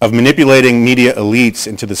 of manipulating media elites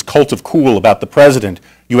into this cult of cool about the president,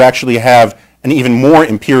 you actually have an even more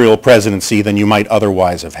imperial presidency than you might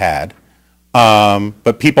otherwise have had.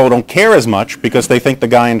 But people don't care as much because they think the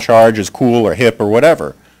guy in charge is cool or hip or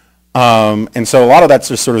whatever. And so a lot of that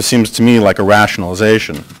just sort of seems to me like a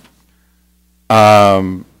rationalization.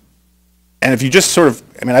 And if you just sort of,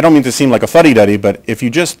 I don't mean to seem like a fuddy-duddy, but if you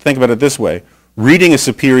just think about it this way, reading is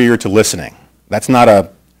superior to listening. That's not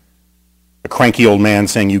a cranky old man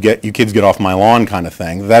saying you kids get off my lawn kind of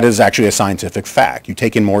thing. That is actually a scientific fact. You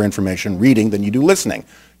take in more information reading than you do listening.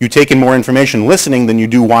 You take in more information listening than you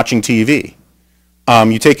do watching TV.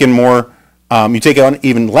 You take on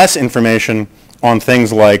even less information on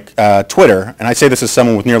things like Twitter, and I say this as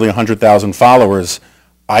someone with nearly 100,000 followers.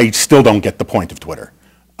 I still don't get the point of Twitter.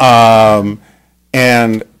 And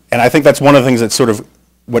I think that's one of the things that's sort of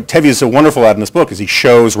what Tevi is so wonderful at in this book, is he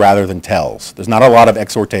shows rather than tells. There's not a lot of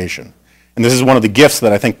exhortation. And this is one of the gifts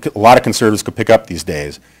that I think a lot of conservatives could pick up these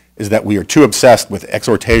days, is that we are too obsessed with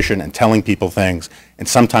exhortation and telling people things, and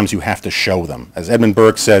sometimes you have to show them. As Edmund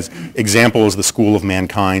Burke says, example is the school of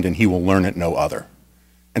mankind, and he will learn it no other.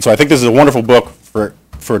 And so I think this is a wonderful book for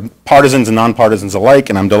partisans and non-partisans alike,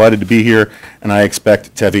 and I'm delighted to be here, and I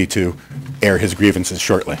expect Tevi to air his grievances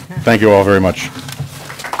shortly. Thank you all very much.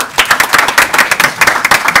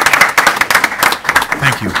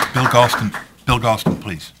 Thank you. Bill Galston. Bill Galston,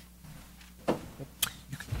 please. You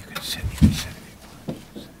can sit. You can sit if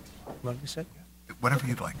you want. Want to sit? Whatever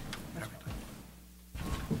you'd like.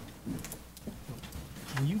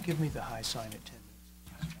 Will you give me the high sign at 10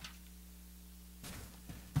 minutes?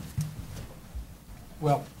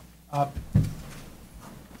 Well, there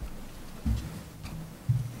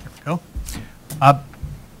we go.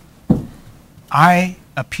 I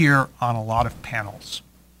appear on a lot of panels,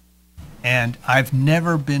 and I've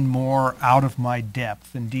never been more out of my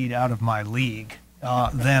depth, indeed out of my league,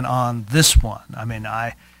 than on this one.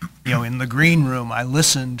 In the green room, I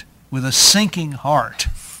listened with a sinking heart,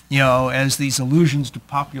 as these allusions to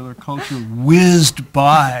popular culture whizzed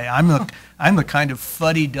by. I'm the kind of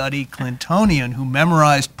fuddy-duddy Clintonian who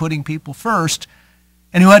memorized putting people first,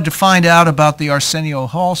 and who had to find out about the Arsenio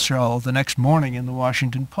Hall show the next morning in the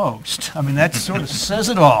Washington Post. That sort of says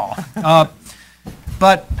it all.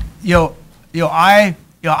 But I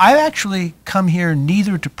I've actually come here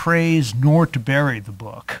neither to praise nor to bury the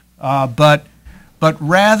book, but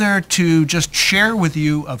rather to just share with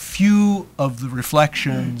you a few of the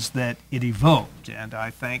reflections that it evoked. And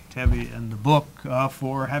I thank Tevi and the book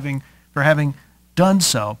for having done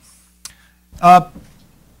so.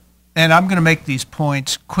 And I'm going to make these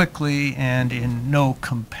points quickly and in no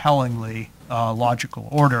compellingly logical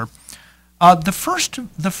order. The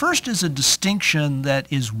first is a distinction that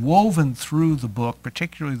is woven through the book,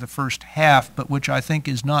 particularly the first half, but which I think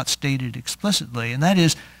is not stated explicitly, and that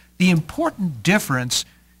is the important difference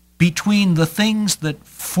between the things that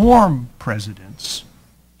form presidents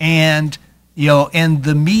and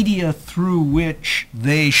the media through which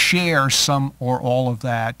they share some or all of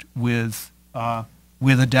that with a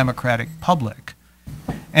democratic public.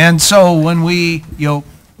 And so when we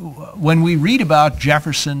read about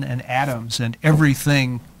Jefferson and Adams and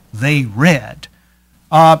everything they read,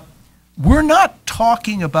 we're not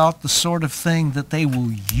talking about the sort of thing that they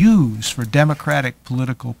will use for democratic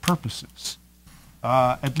political purposes.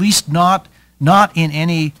 At least not in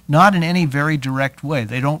any very direct way.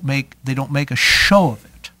 They don't make a show of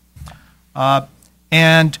it.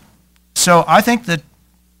 And so I think that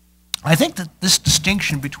this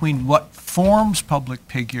distinction between what forms public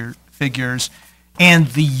figures and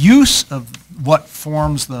the use of what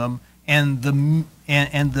forms them and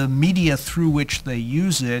the media through which they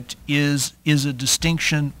use it is a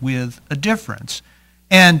distinction with a difference.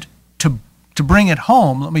 And to bring it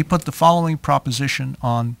home, let me put the following proposition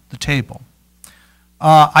on the table.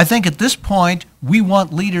 I think at this point we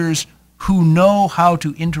want leaders who know how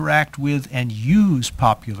to interact with and use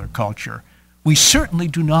popular culture. We certainly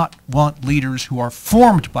do not want leaders who are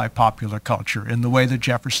formed by popular culture in the way that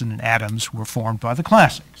Jefferson and Adams were formed by the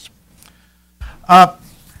classics.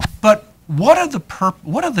 But what are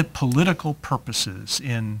the political purposes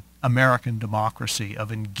in American democracy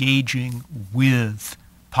of engaging with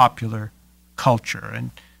popular culture?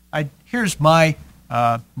 And here's my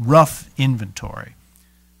rough inventory.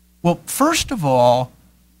 Well, first of all,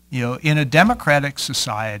 in a democratic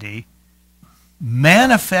society,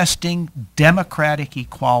 manifesting democratic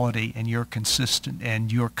equality and your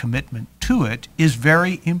commitment to it is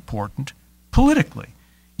very important politically.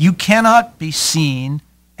 You cannot be seen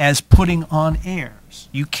as putting on airs.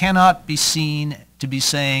 You cannot be seen to be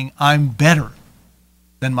saying, I'm better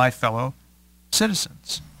than my fellow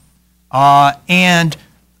citizens. And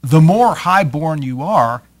the more highborn you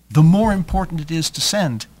are, the more important it is to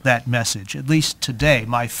send that message, at least today.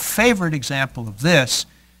 My favorite example of this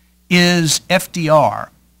is FDR.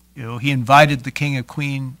 He invited the King and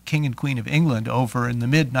Queen of England over in the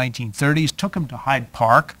mid-1930s, took him to Hyde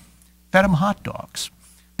Park, fed him hot dogs.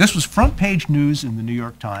 This was front page news in the New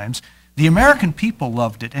York Times. The American people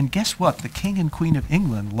loved it, and guess what? The King and Queen of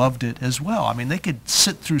England loved it as well. I mean, they could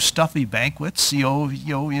sit through stuffy banquets,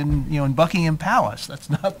 in Buckingham Palace.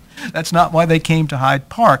 That's not why they came to Hyde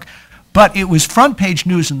Park. But it was front page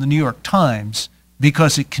news in the New York Times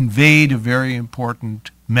because it conveyed a very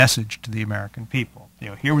important message to the American people.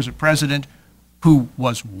 Here was a president who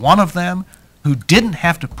was one of them, who didn't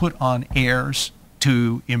have to put on airs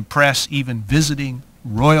to impress even visiting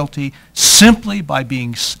royalty, simply by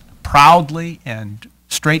being proudly and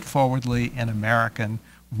straightforwardly an American.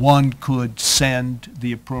 One could send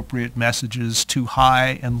the appropriate messages to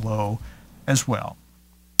high and low as well.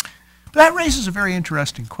 But that raises a very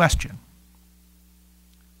interesting question.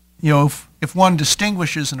 If one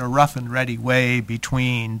distinguishes in a rough and ready way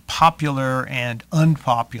between popular and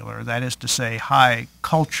unpopular, that is to say, high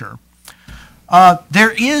culture,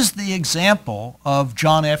 there is the example of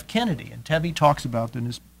John F. Kennedy, and Tevi talks about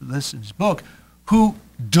this in his book, who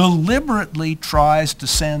deliberately tries to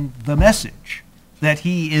send the message that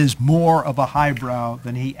he is more of a highbrow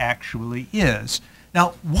than he actually is.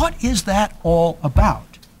 Now, what is that all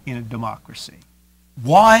about in a democracy?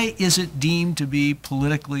 Why is it deemed to be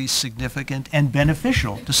politically significant and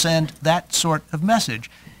beneficial to send that sort of message?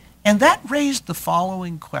 And that raised the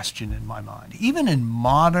following question in my mind. Even in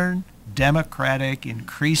modern, democratic,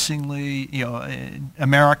 increasingly,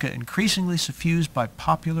 America increasingly suffused by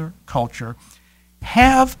popular culture,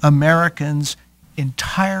 have Americans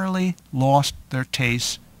entirely lost their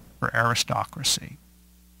taste for aristocracy?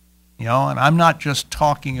 And I'm not just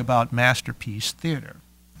talking about masterpiece theater.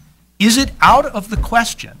 Is it out of the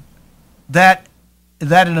question that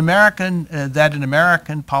an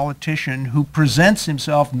American politician who presents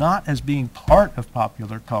himself not as being part of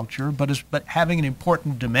popular culture, but having an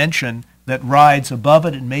important dimension that rides above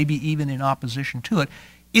it and maybe even in opposition to it,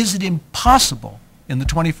 is it impossible in the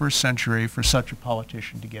 21st century for such a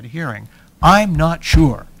politician to get a hearing? I'm not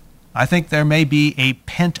sure. I think there may be a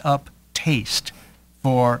pent-up taste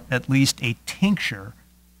for at least a tincture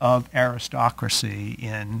of aristocracy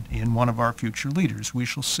in one of our future leaders. We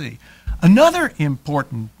shall see. Another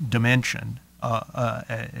important dimension,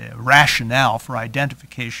 rationale for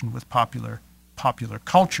identification with popular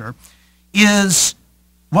culture, is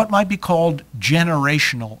what might be called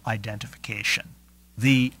generational identification,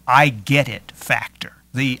 the I get it factor,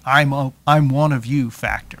 the I'm one of you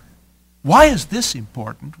factor. Why is this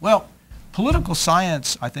important? Well, political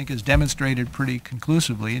science, I think, has demonstrated pretty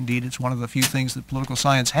conclusively, indeed it's one of the few things that political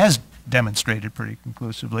science has demonstrated pretty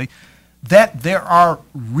conclusively, that there are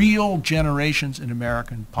real generations in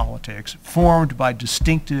American politics formed by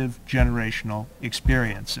distinctive generational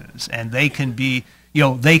experiences. And they can be,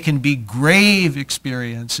 they can be grave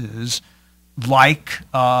experiences like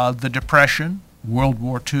the Depression, World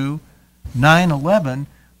War II, 9/11,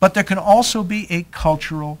 but there can also be a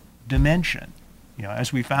cultural dimension.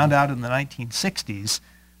 As we found out in the 1960s,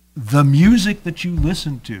 the music that you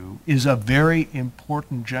listen to is a very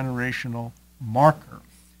important generational marker.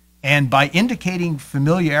 And by indicating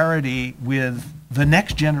familiarity with the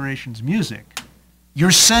next generation's music,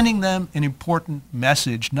 you're sending them an important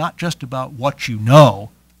message, not just about what you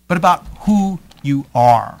know, but about who you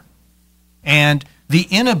are. And the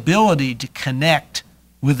inability to connect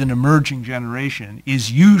with an emerging generation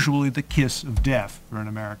is usually the kiss of death for an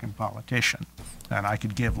American politician. And I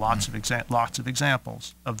could give lots of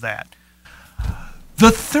examples of that.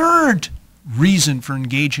 The third reason for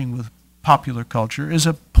engaging with popular culture is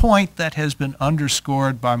a point that has been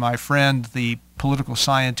underscored by my friend, the political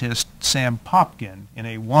scientist Sam Popkin, in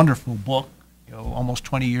a wonderful book, almost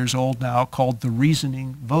 20 years old now, called The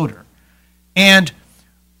Reasoning Voter. And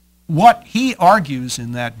what he argues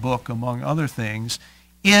in that book, among other things,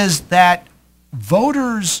 is that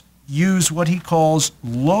voters use what he calls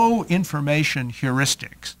low information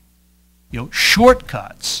heuristics,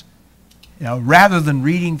 shortcuts, rather than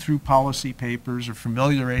reading through policy papers or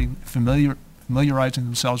familiarizing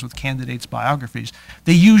themselves with candidates' biographies.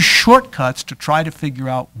 They use shortcuts to try to figure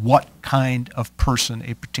out what kind of person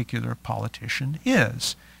a particular politician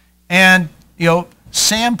is. And,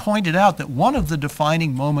 Sam pointed out that one of the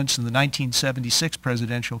defining moments in the 1976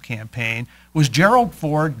 presidential campaign was Gerald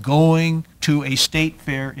Ford going to a state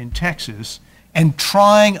fair in Texas and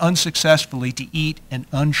trying unsuccessfully to eat an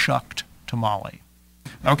unshucked tamale.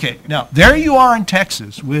 Okay, now there you are in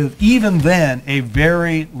Texas with even then a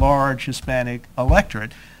very large Hispanic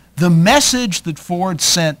electorate. The message that Ford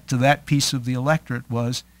sent to that piece of the electorate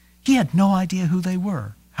was he had no idea who they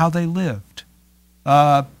were, how they lived.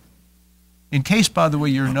 In case, by the way,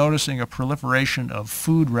 you're noticing a proliferation of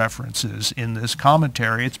food references in this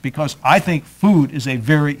commentary, it's because I think food is a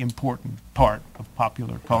very important part of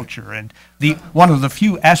popular culture, and one of the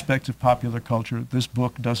few aspects of popular culture this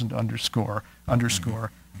book doesn't underscore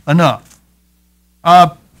enough.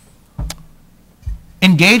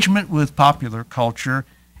 Engagement with popular culture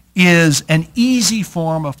is an easy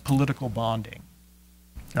form of political bonding,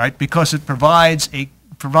 right? Because it provides a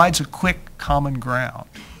quick common ground.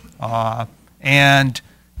 And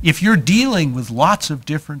if you're dealing with lots of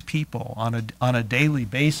different people on a daily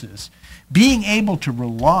basis, being able to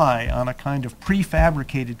rely on a kind of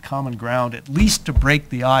prefabricated common ground, at least to break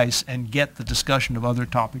the ice and get the discussion of other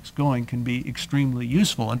topics going, can be extremely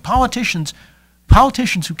useful. And politicians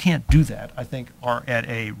who can't do that, I think, are at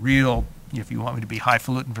a real, if you want me to be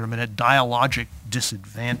highfalutin for a minute, dialogic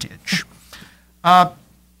disadvantage. Now,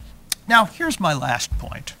 here's my last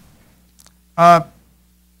point.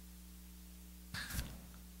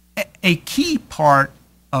 A key part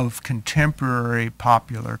of contemporary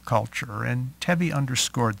popular culture, and Tevi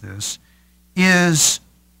underscored this, is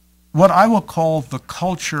what I will call the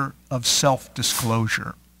culture of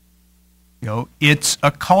self-disclosure. It's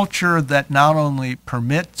a culture that not only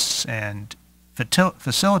permits and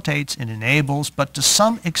facilitates and enables, but to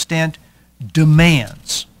some extent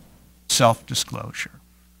demands self-disclosure.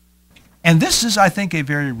 And this is, I think, a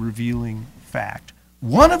very revealing fact.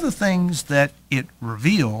 One of the things that it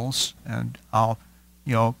reveals, and I'll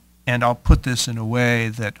put this in a way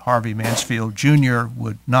that Harvey Mansfield Jr.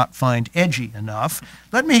 would not find edgy enough.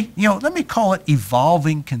 Let me call it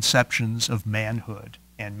evolving conceptions of manhood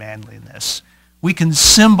and manliness. We can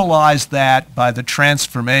symbolize that by the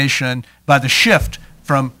transformation, by the shift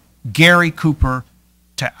from Gary Cooper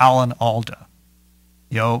to Alan Alda.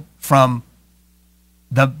 From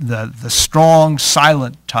the strong,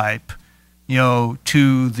 silent type,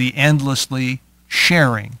 to the endlessly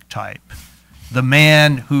sharing type, the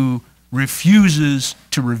man who refuses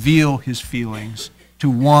to reveal his feelings to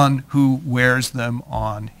one who wears them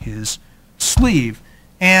on his sleeve.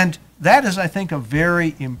 And that is, I think, a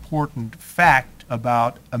very important fact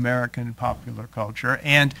about American popular culture,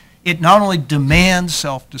 and it not only demands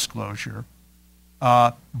self-disclosure,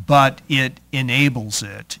 but it enables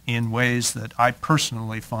it in ways that I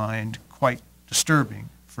personally find quite disturbing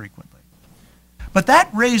frequently. But that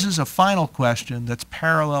raises a final question that's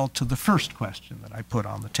parallel to the first question that I put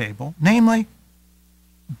on the table, namely,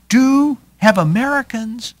 have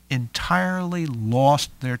Americans entirely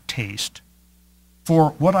lost their taste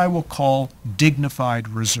for what I will call dignified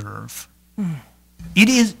reserve?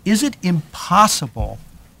 Is it impossible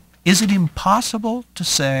to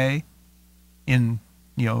say in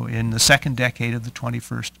the second decade of the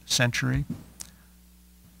 21st century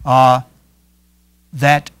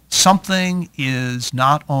that something is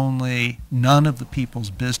not only none of the people's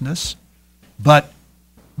business, but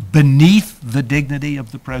beneath the dignity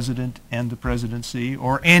of the president and the presidency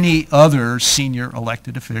or any other senior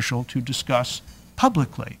elected official to discuss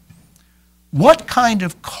publicly? What kind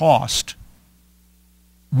of cost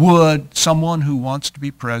would someone who wants to be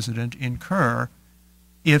president incur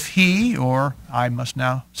if he, or I must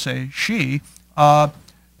now say she,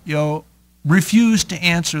 refused to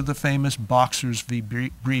answer the famous boxers v.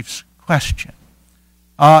 briefs question?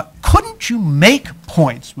 Couldn't you make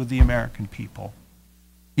points with the American people,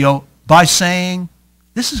 by saying,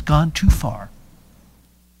 this has gone too far,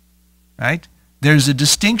 right? There's a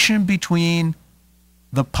distinction between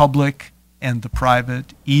the public and the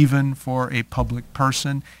private, even for a public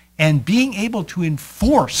person, and being able to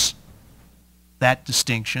enforce that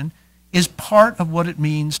distinction is part of what it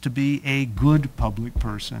means to be a good public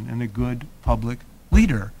person and a good public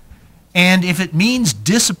leader. And if it means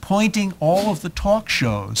disappointing all of the talk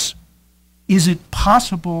shows, is it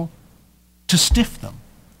possible to stiff them?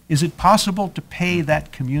 Is it possible to pay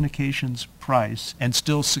that communications price and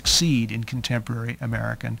still succeed in contemporary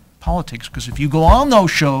American politics? Because if you go on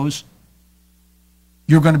those shows,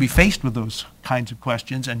 you're going to be faced with those kinds of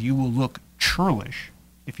questions, and you will look churlish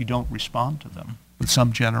if you don't respond to them with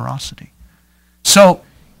some generosity. So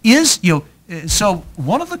so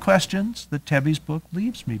one of the questions that Tebby's book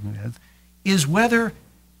leaves me with is whether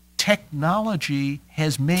technology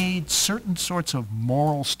has made certain sorts of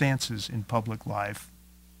moral stances in public life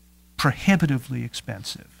prohibitively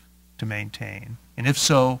expensive to maintain. And if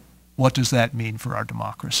so, what does that mean for our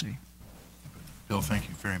democracy? Bill, thank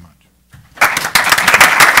you very much.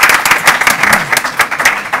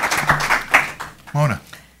 Mona.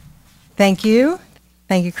 Thank you.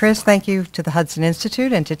 Thank you, Chris. Thank you to the Hudson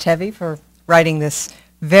Institute and to Tevye for writing this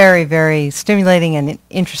very, very stimulating and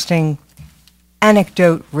interesting,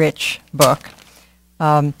 anecdote-rich book.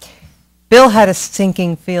 Bill had a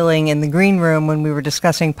sinking feeling in the green room when we were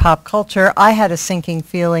discussing pop culture. I had a sinking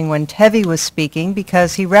feeling when Tevye was speaking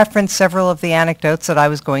because he referenced several of the anecdotes that I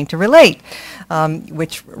was going to relate,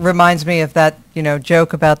 which reminds me of that,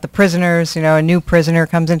 joke about the prisoners. A new prisoner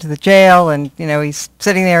comes into the jail and, he's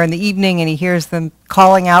sitting there in the evening and he hears them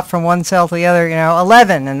calling out from one cell to the other,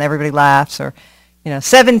 11, and everybody laughs, or,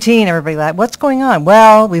 17, everybody laughs. What's going on?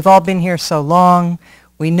 Well, we've all been here so long,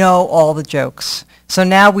 we know all the jokes. So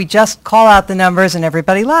now we just call out the numbers and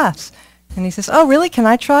everybody laughs. And he says, oh, really? Can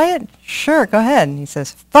I try it? Sure, go ahead. And he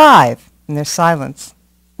says, 5. And there's silence.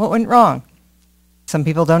 What went wrong? Some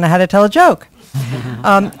people don't know how to tell a joke.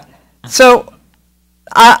 So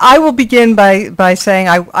I will begin by saying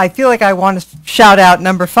I feel like I want to shout out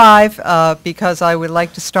number 5 because I would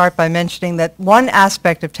like to start by mentioning that one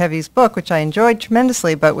aspect of Tevye's book, which I enjoyed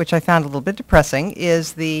tremendously, but which I found a little bit depressing,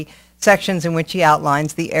 is the sections in which he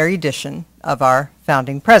outlines the erudition of our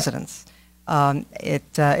founding presidents.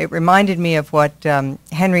 It reminded me of what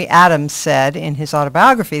Henry Adams said in his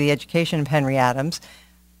autobiography, The Education of Henry Adams.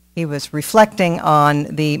 He was reflecting on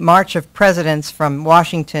the march of presidents from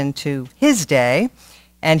Washington to his day,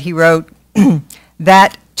 and he wrote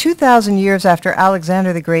that 2,000 years after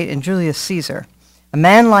Alexander the Great and Julius Caesar, a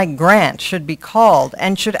man like Grant should be called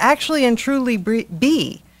and should actually and truly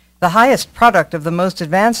be the highest product of the most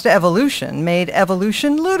advanced evolution, made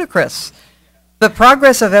evolution ludicrous. The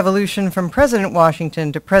progress of evolution from President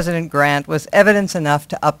Washington to President Grant was evidence enough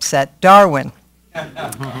to upset Darwin.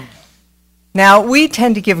 Now, we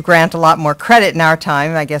tend to give Grant a lot more credit in our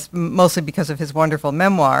time, I guess mostly because of his wonderful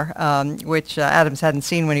memoir, which Adams hadn't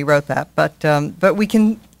seen when he wrote that. But we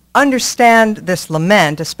can understand this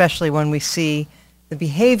lament, especially when we see the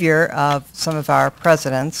behavior of some of our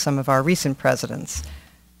presidents, some of our recent presidents.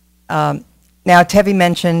 Now, Tevye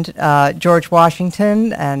mentioned George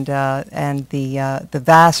Washington and the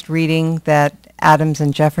vast reading that Adams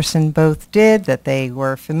and Jefferson both did, that they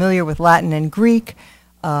were familiar with Latin and Greek.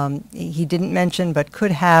 He didn't mention, but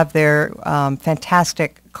could have, their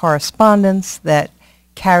fantastic correspondence that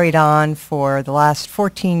carried on for the last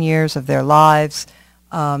 14 years of their lives,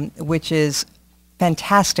 which is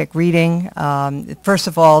fantastic reading. First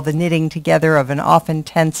of all, the knitting together of an often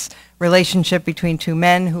tense relationship between two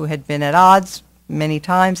men who had been at odds many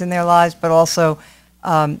times in their lives, but also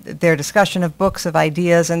their discussion of books, of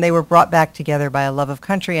ideas, and they were brought back together by a love of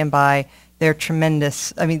country and by their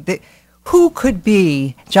tremendous, who could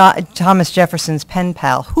be Thomas Jefferson's pen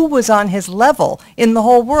pal? Who was on his level in the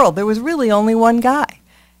whole world? There was really only one guy,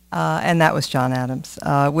 and that was John Adams,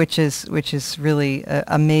 which is really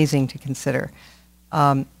amazing to consider.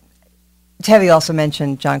 Tevi also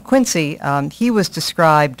mentioned John Quincy. He was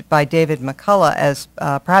described by David McCullough as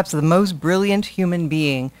perhaps the most brilliant human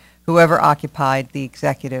being who ever occupied the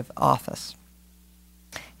executive office.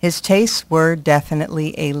 His tastes were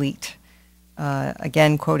definitely elite.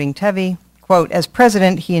 Again, quoting Tevi, quote, "As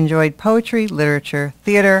president, he enjoyed poetry, literature,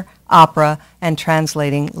 theater, opera, and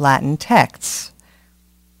translating Latin texts."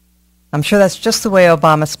 I'm sure that's just the way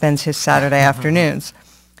Obama spends his Saturday afternoons.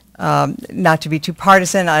 Not to be too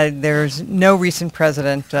partisan, there's no recent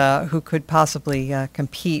president who could possibly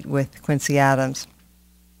compete with Quincy Adams.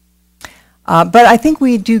 But I think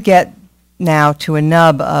we do get now to a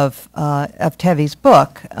nub of Tevi's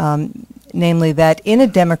book, namely that in a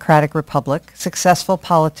democratic republic, successful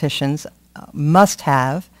politicians must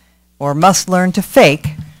have or must learn to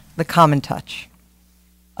fake the common touch.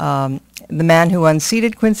 The man who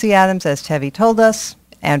unseated Quincy Adams, as Tevi told us,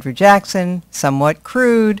 Andrew Jackson, somewhat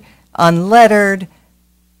crude, unlettered,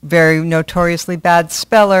 very notoriously bad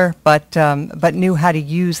speller, but knew how to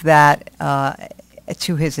use that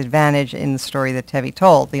to his advantage in the story that Tevi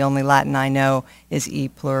told. The only Latin I know is E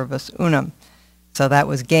pluribus unum. So that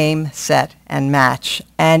was game, set, and match.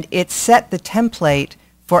 And it set the template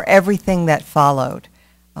for everything that followed.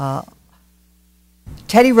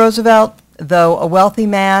 Teddy Roosevelt, though a wealthy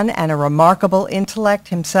man and a remarkable intellect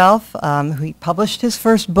himself, he published his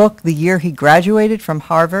first book the year he graduated from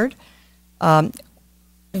Harvard,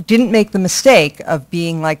 didn't make the mistake of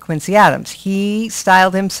being like Quincy Adams. He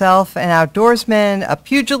styled himself an outdoorsman, a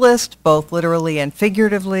pugilist, both literally and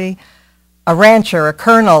figuratively, a rancher, a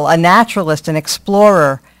colonel, a naturalist, an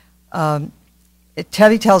explorer.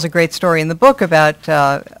 Tevi tells a great story in the book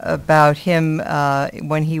about him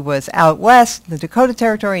when he was out west, the Dakota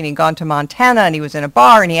Territory, and he'd gone to Montana, and he was in a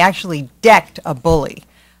bar, and he actually decked a bully.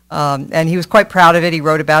 And he was quite proud of it. He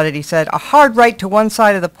wrote about it. He said, "A hard right to one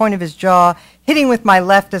side of the point of his jaw, hitting with my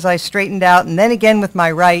left as I straightened out, and then again with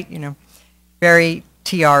my right," very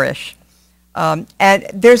TR-ish. And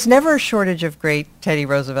there's never a shortage of great Teddy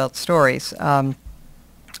Roosevelt stories.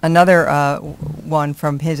 Another one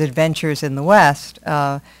from his adventures in the West,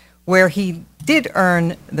 where he did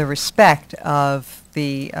earn the respect of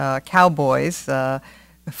the cowboys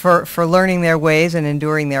for learning their ways and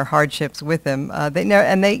enduring their hardships with him.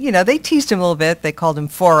 They teased him a little bit. They called him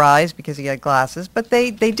Four Eyes because he had glasses, but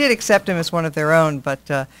they did accept him as one of their own. But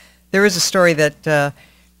there is a story that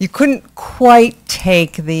you couldn't quite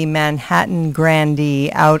take the Manhattan grandee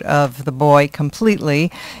out of the boy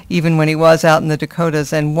completely, even when he was out in the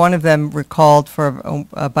Dakotas. And one of them recalled for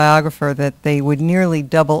a biographer that they would nearly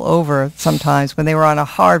double over sometimes when they were on a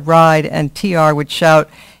hard ride, and TR would shout,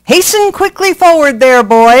 "Hasten quickly forward there,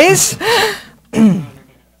 boys."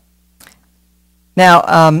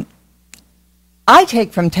 Now, I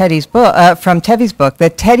take from Tevi's book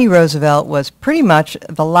that Teddy Roosevelt was pretty much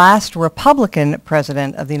the last Republican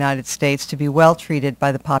president of the United States to be well treated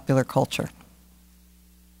by the popular culture.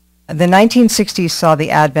 The 1960s saw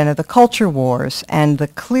the advent of the culture wars and the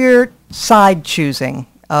clear side choosing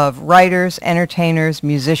of writers, entertainers,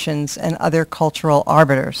 musicians, and other cultural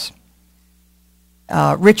arbiters.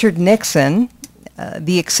 Richard Nixon,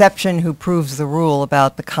 the exception who proves the rule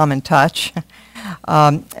about the common touch,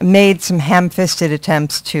 made some ham-fisted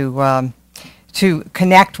attempts to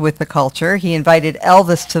connect with the culture. He invited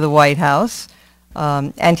Elvis to the White House,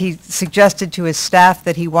 and he suggested to his staff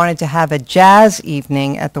that he wanted to have a jazz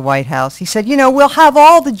evening at the White House. He said, "We'll have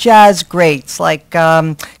all the jazz greats, like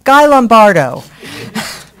Guy Lombardo."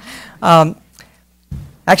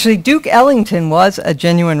 Actually, Duke Ellington was a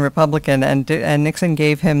genuine Republican, and Nixon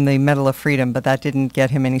gave him the Medal of Freedom, but that didn't get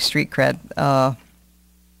him any street cred.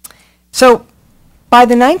 So by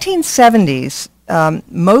the 1970s,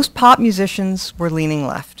 most pop musicians were leaning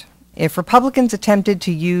left. If Republicans attempted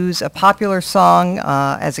to use a popular song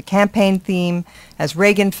as a campaign theme, as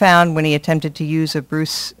Reagan found when he attempted to use a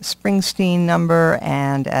Bruce Springsteen number,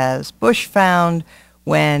 and as Bush found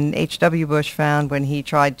when H.W. Bush found when he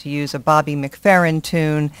tried to use a Bobby McFerrin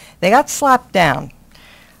tune, they got slapped down.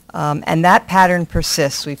 And that pattern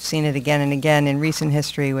persists. We've seen it again and again in recent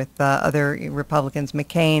history with other Republicans.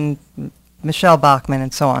 McCain Michelle Bachmann,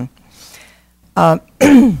 and so on.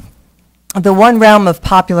 The one realm of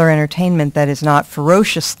popular entertainment that is not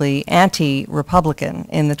ferociously anti-Republican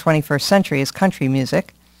in the 21st century is country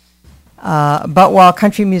music. But while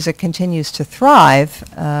country music continues to thrive,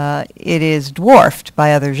 it is dwarfed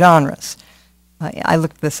by other genres. I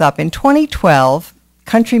looked this up. In 2012,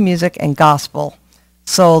 country music and gospel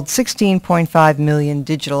sold 16.5 million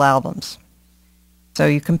digital albums. So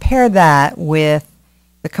you compare that with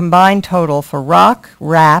the combined total for rock,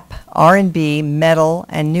 rap, R&B, metal,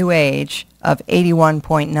 and new age of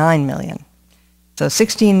 81.9 million. So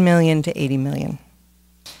 16 million to 80 million.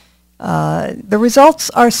 The results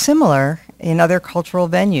are similar in other cultural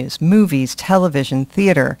venues, movies, television,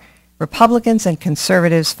 theater. Republicans and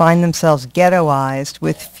conservatives find themselves ghettoized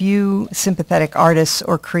with few sympathetic artists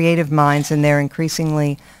or creative minds in their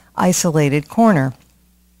increasingly isolated corner.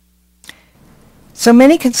 So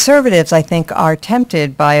many conservatives, I think, are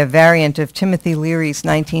tempted by a variant of Timothy Leary's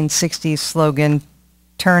 1960s slogan,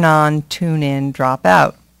 turn on, tune in, drop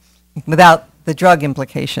out, without the drug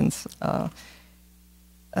implications.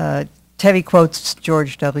 Tevi quotes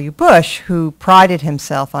George W. Bush, who prided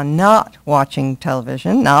himself on not watching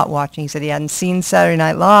television, he said he hadn't seen Saturday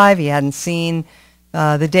Night Live, he hadn't seen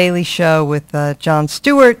The Daily Show with Jon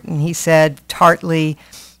Stewart, and he said tartly,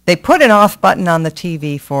 they put an off button on the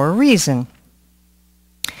TV for a reason.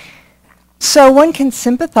 So one can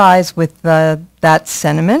sympathize with that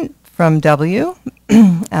sentiment from W.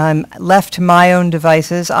 Left to my own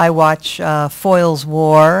devices, I watch Foyle's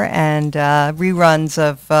War and reruns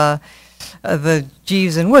of the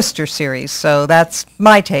Jeeves and Wooster series, so that's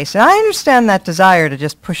my taste. And I understand that desire to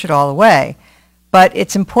just push it all away, but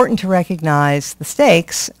it's important to recognize the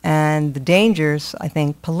stakes and the dangers, I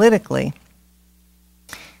think, politically.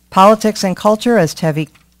 Politics and culture, as Tevi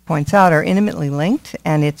points out, are intimately linked,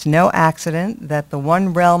 and it's no accident that the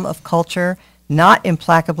one realm of culture not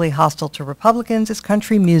implacably hostile to Republicans is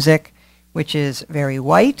country music, which is very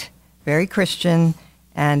white, very Christian,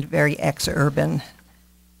 and very ex-urban.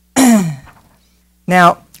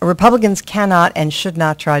 Now, Republicans cannot and should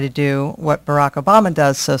not try to do what Barack Obama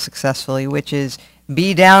does so successfully, which is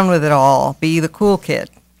be down with it all, be the cool kid.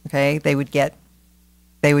 Okay, they would get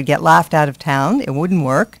laughed out of town. It wouldn't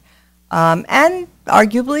work, and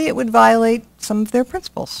arguably it would violate some of their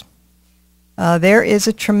principles. There is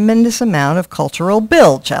a tremendous amount of cultural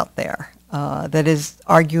bilge out there that is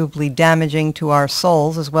arguably damaging to our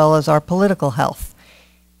souls as well as our political health.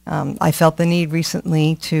 I felt the need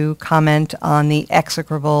recently to comment on the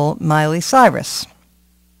execrable Miley Cyrus.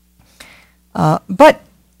 But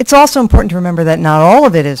it's also important to remember that not all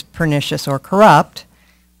of it is pernicious or corrupt,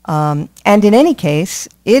 and in any case,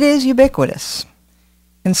 it is ubiquitous.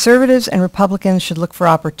 Conservatives and Republicans should look for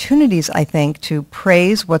opportunities, I think, to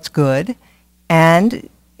praise what's good and,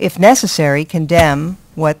 if necessary, condemn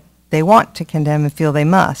what they want to condemn and feel they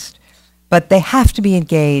must. But they have to be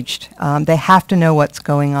engaged. They have to know what's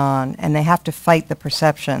going on, and they have to fight the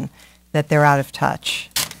perception that they're out of touch.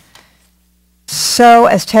 So,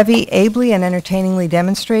 as Tevi ably and entertainingly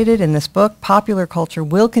demonstrated in this book, popular culture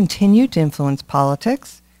will continue to influence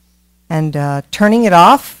politics, and turning it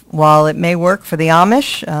off, while it may work for the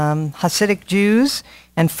Amish, Hasidic Jews,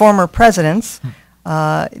 and former presidents,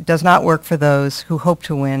 does not work for those who hope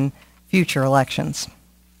to win future elections.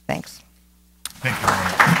 Thanks. Thank you.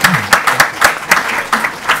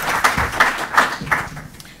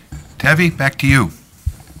 Tevi, back to you. All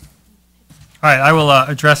right, I will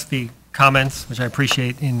address the comments, which I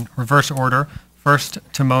appreciate, in reverse order. First,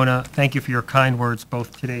 to Mona, thank you for your kind words,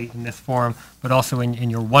 both today in this forum, but also in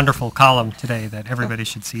your wonderful column today that everybody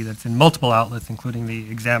should see, that's in multiple outlets, including the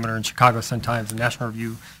Examiner and Chicago Sun-Times and National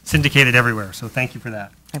Review, syndicated everywhere. So thank you for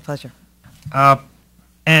that. My pleasure.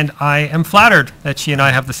 And I am flattered that she and I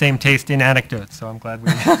have the same taste in anecdotes, so I'm glad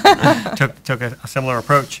we took a similar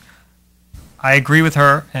approach. I agree with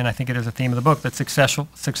her, and I think it is a theme of the book, that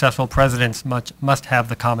successful presidents must have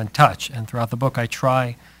the common touch. And throughout the book, I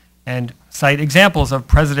try and cite examples of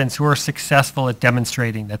presidents who are successful at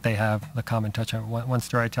demonstrating that they have the common touch. One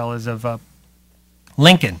story I tell is of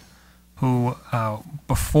Lincoln, who,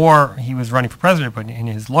 before he was running for president, but in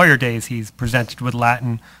his lawyer days, he's presented with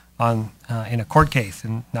Latin in a court case.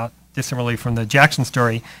 And not dissimilarly from the Jackson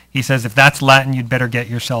story, he says, if that's Latin, you'd better get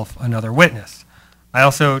yourself another witness. I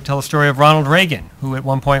also tell a story of Ronald Reagan, who at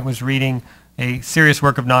one point was reading a serious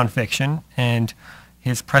work of nonfiction, and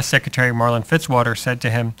his press secretary, Marlin Fitzwater, said to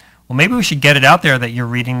him, well, maybe we should get it out there that you're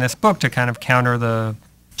reading this book to kind of counter the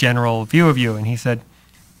general view of you. And he said,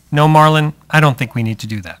 no, Marlin, I don't think we need to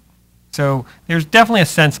do that. So there's definitely a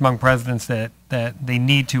sense among presidents that they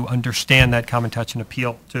need to understand that common touch and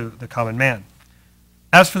appeal to the common man.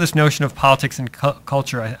 As for this notion of politics and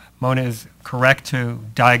culture, Mona is correct to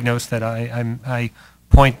diagnose that I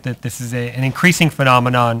point that this is an increasing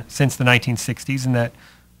phenomenon since the 1960s, and that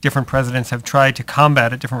different presidents have tried to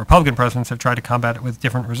combat it, different Republican presidents have tried to combat it with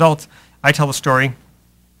different results. I tell the story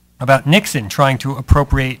about Nixon trying to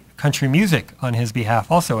appropriate country music on his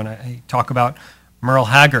behalf also, and I talk about Merle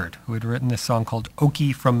Haggard, who had written this song called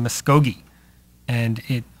Okie from Muskogee, and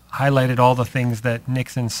it highlighted all the things that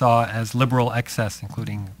Nixon saw as liberal excess,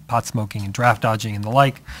 including pot smoking and draft dodging and the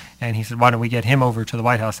like, and he said, why don't we get him over to the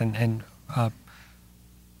White House? And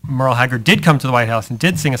Merle Haggard did come to the White House and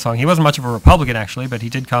did sing a song. He wasn't much of a Republican, actually, but he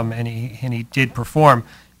did come and he did perform,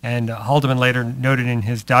 and Haldeman later noted in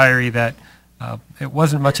his diary that it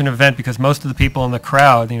wasn't much an event because most of the people in the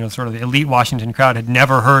crowd, sort of the elite Washington crowd, had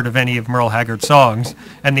never heard of any of Merle Haggard's songs,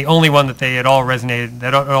 and the only one that all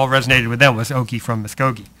resonated with them was Okie from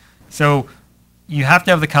Muskogee. So you have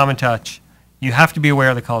to have the common touch, you have to be aware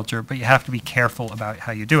of the culture, but you have to be careful about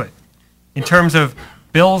how you do it. In terms of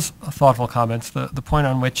Bill's thoughtful comments, the point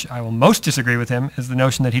on which I will most disagree with him is the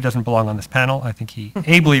notion that he doesn't belong on this panel. I think he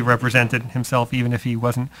ably represented himself, even if he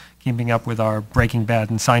wasn't keeping up with our Breaking Bad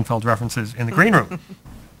and Seinfeld references in the green room.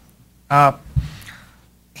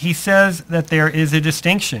 He says that there is a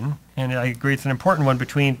distinction, and I agree it's an important one,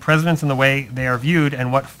 between presidents and the way they are viewed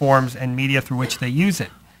and what forms and media through which they use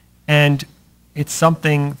it. And it's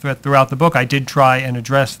something that throughout the book I did try and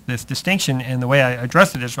address this distinction, and the way I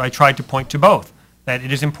addressed it is I tried to point to both. That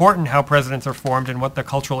it is important how presidents are formed and what the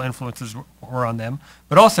cultural influences were on them,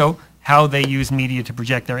 but also how they use media to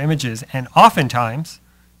project their images. And oftentimes,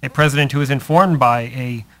 a president who is informed by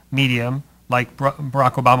a medium, like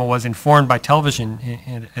Barack Obama was informed by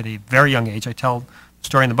television at a very young age. I tell the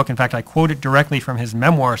story in the book. In fact, I quote it directly from his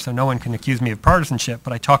memoir, so no one can accuse me of partisanship,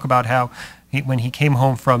 but I talk about how when he came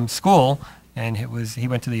home from school, and he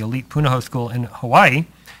went to the elite Punahou school in Hawaii,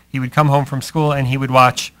 he would come home from school and he would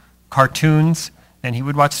watch cartoons, and he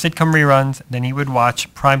would watch sitcom reruns, then he would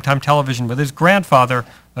watch primetime television with his grandfather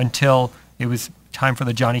until it was time for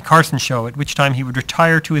the Johnny Carson show, at which time he would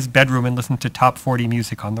retire to his bedroom and listen to top 40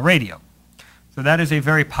 music on the radio. So that is a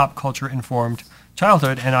very pop culture informed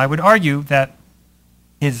childhood, and I would argue that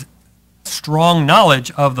his strong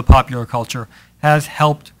knowledge of the popular culture has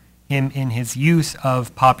helped him in his use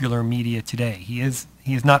of popular media today. He is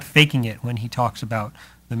not faking it when he talks about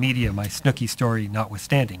the media, my Snooki story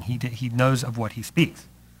notwithstanding. He knows of what he speaks.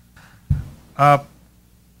 I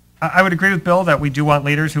would agree with Bill that we do want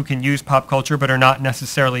leaders who can use pop culture but are not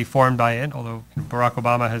necessarily formed by it, although Barack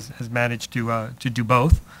Obama has managed to do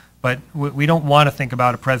both. But we don't want to think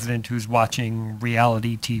about a president who's watching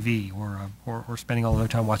reality TV or spending all of their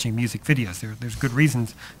time watching music videos. There's good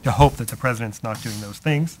reasons to hope that the president's not doing those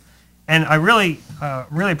things. And I really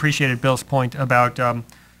appreciated Bill's point about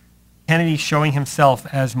Kennedy showing himself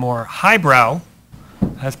as more highbrow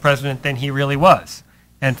as president than he really was.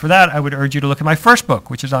 And for that, I would urge you to look at my first book,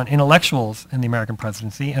 which is on intellectuals in the American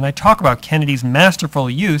presidency, and I talk about Kennedy's masterful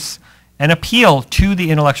use and appeal to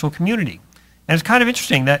the intellectual community. And it's kind of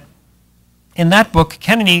interesting that in that book,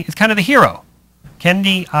 Kennedy is kind of the hero.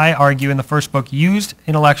 Kennedy, I argue, in the first book, used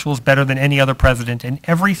intellectuals better than any other president, and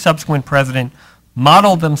every subsequent president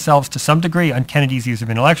modeled themselves to some degree on Kennedy's use of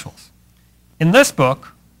intellectuals. In this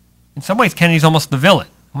book, in some ways, Kennedy's almost the villain.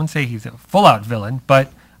 I wouldn't say he's a full-out villain,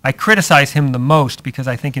 but I criticize him the most because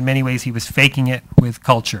I think in many ways he was faking it with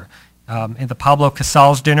culture. In the Pablo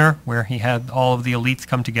Casals dinner, where he had all of the elites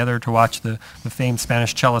come together to watch the famed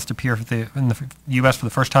Spanish cellist appear in the U.S. for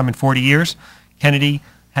the first time in 40 years, Kennedy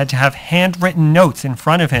had to have handwritten notes in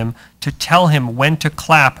front of him to tell him when to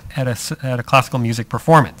clap at a classical music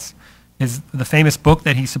performance. The famous book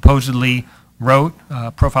that he supposedly wrote,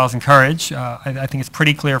 Profiles in Courage, I think it's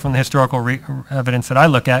pretty clear from the historical evidence that I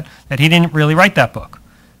look at that he didn't really write that book.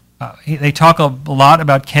 They talk a lot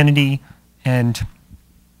about Kennedy and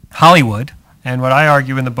Hollywood, and what I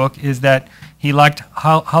argue in the book is that he liked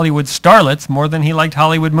Hollywood starlets more than he liked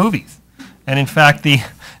Hollywood movies. And in fact, the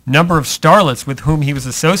number of starlets with whom he was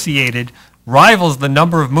associated rivals the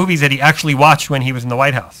number of movies that he actually watched when he was in the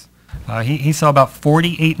White House. He saw about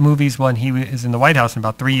 48 movies when he was in the White House in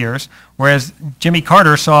about 3 years, whereas Jimmy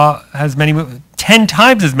Carter saw 10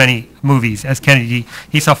 times as many movies as Kennedy.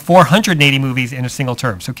 He saw 480 movies in a single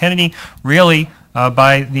term. So Kennedy really,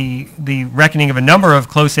 by the reckoning of a number of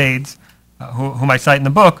close aides, whom I cite in the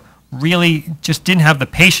book, really just didn't have the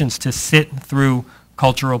patience to sit through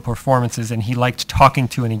cultural performances, and he liked talking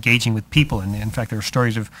to and engaging with people. And in fact, there are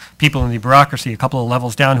stories of people in the bureaucracy a couple of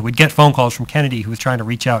levels down who would get phone calls from Kennedy who was trying to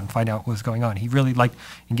reach out and find out what was going on. He really liked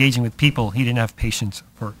engaging with people. He didn't have patience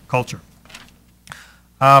for culture.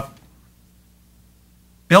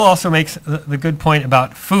 Bill also makes the good point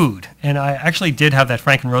about food, and I actually did have that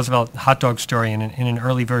Franklin Roosevelt hot dog story in an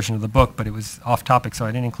early version of the book, but it was off topic, so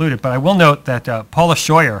I didn't include it. But I will note that Paula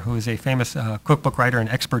Scheuer, who is a famous cookbook writer and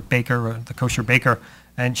expert baker, the kosher baker,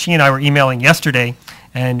 and she and I were emailing yesterday,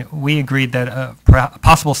 and we agreed that a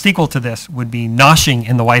possible sequel to this would be Noshing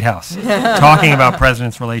in the White House, talking about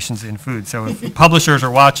presidents' relations in food. So if publishers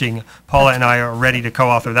are watching, Paula and I are ready to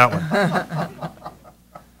co-author that one.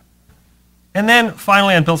 And then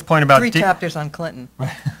finally, on Bill's point about 3 chapters on Clinton.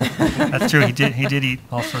 that's true. He did eat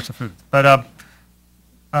all sorts of foods. But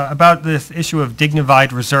about this issue of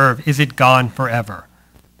dignified reserve, is it gone forever?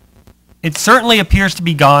 It certainly appears to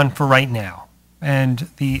be gone for right now, and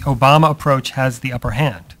the Obama approach has the upper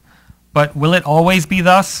hand. But will it always be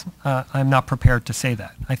thus? I'm not prepared to say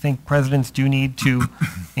that. I think presidents do need to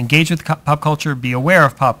engage with pop culture, be aware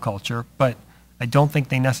of pop culture, but I don't think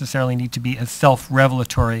they necessarily need to be as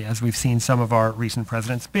self-revelatory as we've seen some of our recent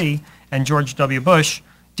presidents be. And George W. Bush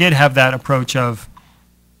did have that approach of,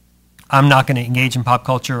 I'm not going to engage in pop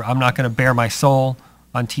culture, I'm not going to bare my soul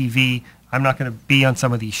on TV, I'm not going to be on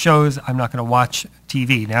some of these shows, I'm not going to watch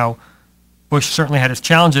TV. Now, Bush certainly had his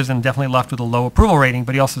challenges and definitely left with a low approval rating,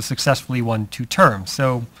 but he also successfully won 2 terms.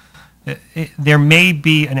 So there may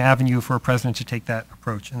be an avenue for a president to take that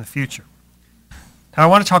approach in the future. Now, I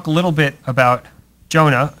want to talk a little bit about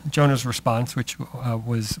Jonah's response, which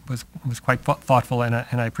was quite thoughtful, and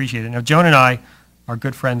I appreciate it. Now, Jonah and I are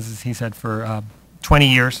good friends, as he said, for 20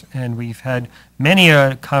 years, and we've had many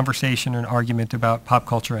a conversation and argument about pop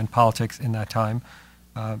culture and politics in that time,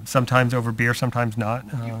 sometimes over beer, sometimes not.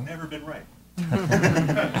 You've never been right.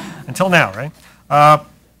 Until now, right?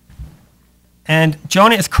 And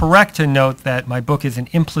Jonah is correct to note that my book is an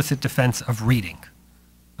implicit defense of reading.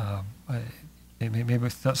 Maybe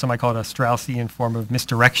some might call it a Straussian form of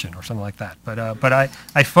misdirection or something like that. But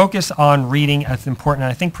I focus on reading as important,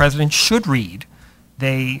 and I think presidents should read.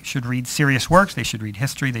 They should read serious works, they should read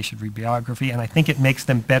history, they should read biography, and I think it makes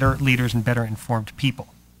them better leaders and better informed people.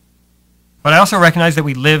 But I also recognize that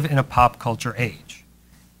we live in a pop culture age.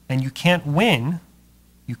 And you can't win,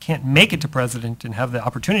 you can't make it to president and have the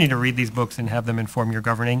opportunity to read these books and have them inform your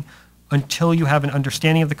governing until you have an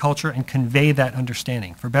understanding of the culture and convey that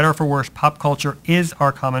understanding. For better or for worse, pop culture is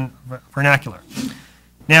our common vernacular.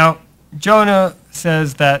 Now, Jonah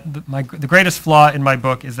says that the greatest flaw in my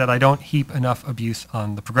book is that I don't heap enough abuse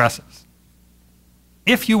on the progressives.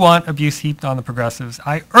 If you want abuse heaped on the progressives,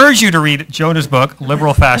 I urge you to read Jonah's book,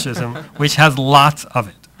 Liberal Fascism, which has lots of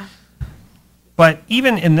it. But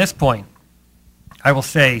even in this point, I will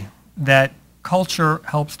say that culture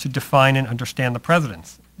helps to define and understand the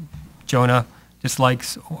presidents. Jonah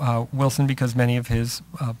dislikes Wilson because many of his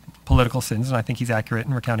political sins, and I think he's accurate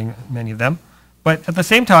in recounting many of them. But at the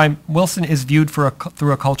same time, Wilson is viewed through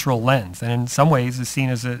a cultural lens, and in some ways is seen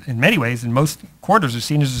as in many ways, in most quarters, is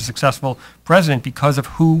seen as a successful president because of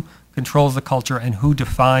who controls the culture and who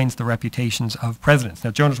defines the reputations of presidents.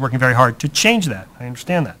 Now, Jonah's working very hard to change that. I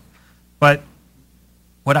understand that. But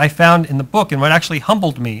what I found in the book, and what actually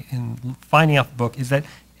humbled me in finding out the book, is that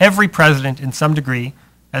every president, in some degree,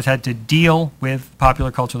 has had to deal with popular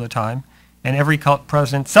culture of the time, and every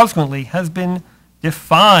president subsequently has been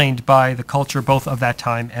defined by the culture both of that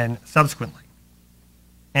time and subsequently.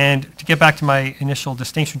 And to get back to my initial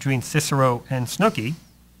distinction between Cicero and Snooki,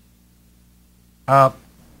 I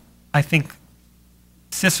think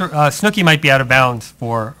Snooki might be out of bounds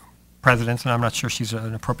for presidents, and I'm not sure she's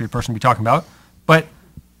an appropriate person to be talking about, but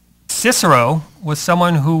Cicero was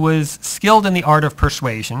someone who was skilled in the art of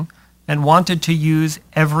persuasion and wanted to use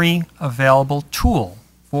every available tool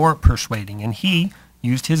for persuading. And he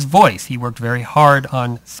used his voice. He worked very hard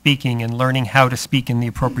on speaking and learning how to speak in the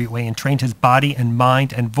appropriate way and trained his body and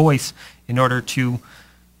mind and voice in order to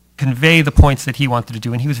convey the points that he wanted to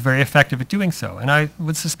do. And he was very effective at doing so. And I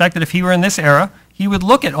would suspect that if he were in this era, he would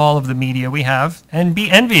look at all of the media we have and be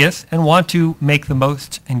envious and want to make the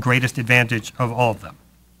most and greatest advantage of all of them.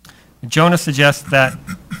 Jonah suggests that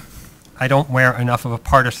I don't wear enough of a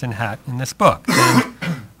partisan hat in this book. And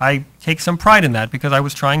I take some pride in that because I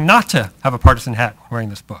was trying not to have a partisan hat wearing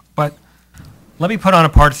this book. But let me put on a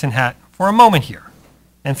partisan hat for a moment here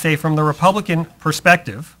and say from the Republican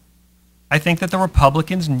perspective, I think that the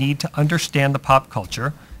Republicans need to understand the pop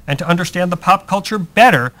culture and to understand the pop culture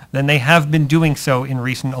better than they have been doing so in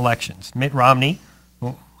recent elections. Mitt Romney,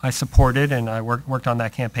 who I supported and I worked on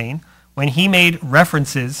that campaign, when he made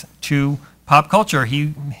references to pop culture,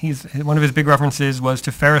 one of his big references was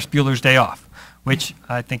to Ferris Bueller's Day Off, which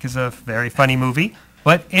I think is a very funny movie,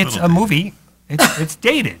 but it's a movie, it's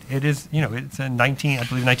dated. It is, it's a I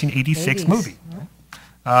believe 1986 movie.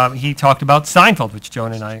 he talked about Seinfeld, which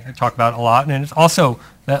Jonah and I talk about a lot, and it's also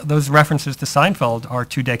those references to Seinfeld are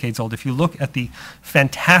 2 decades old. If you look at the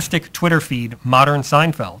fantastic Twitter feed, Modern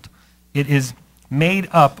Seinfeld, it is made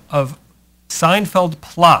up of Seinfeld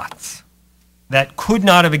plots that could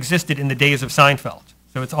not have existed in the days of Seinfeld.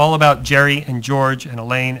 So it's all about Jerry and George and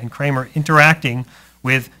Elaine and Kramer interacting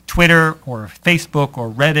with Twitter or Facebook or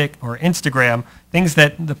Reddit or Instagram, things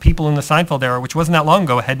that the people in the Seinfeld era, which wasn't that long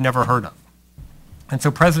ago, had never heard of. And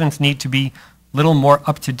so presidents need to be a little more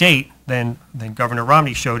up to date than Governor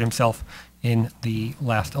Romney showed himself in the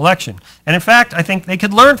last election. And in fact, I think they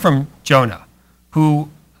could learn from Jonah, who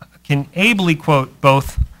can ably quote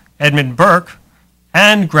both Edmund Burke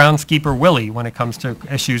and groundskeeper Willie when it comes to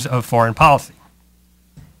issues of foreign policy.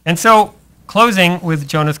 And so, closing with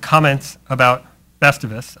Jonah's comments about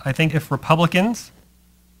Festivus, I think if Republicans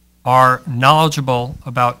are knowledgeable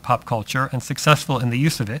about pop culture and successful in the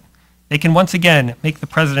use of it, they can once again make the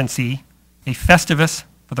presidency a Festivus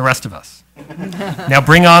for the rest of us. Now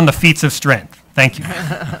bring on the feats of strength. Thank you.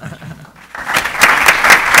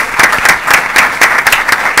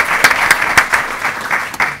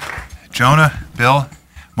 Jonah, Bill,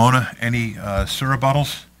 Mona, any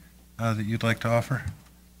surrebuttals that you'd like to offer?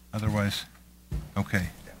 Otherwise, okay.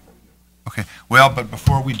 Okay. Well, but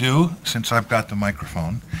before we do, since I've got the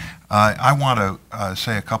microphone, I want to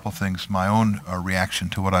say a couple things, my own reaction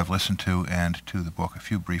to what I've listened to and to the book, a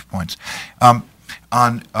few brief points. On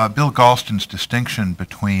Bill Galston's distinction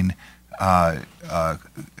between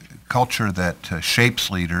culture that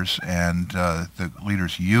shapes leaders and the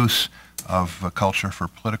leaders' use of culture for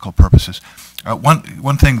political purposes,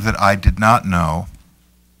 one thing that I did not know,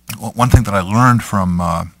 one thing that I learned from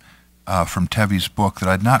Tevi's book that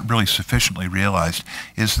I'd not really sufficiently realized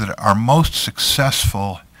is that our most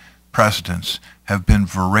successful presidents have been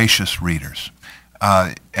voracious readers.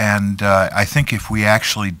 And I think if we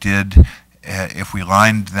actually did, if we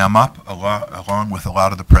lined them up along with a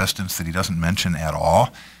lot of the presidents that he doesn't mention at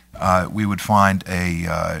all, we would find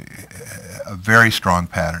a very strong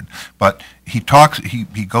pattern. But he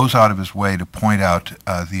goes out of his way to point out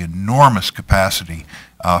the enormous capacity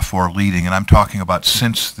for leading, and I'm talking about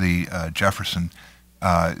since the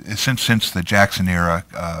since the Jackson era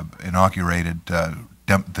inaugurated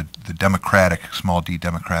the democratic, small d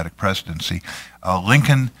democratic presidency.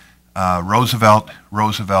 Lincoln, Roosevelt,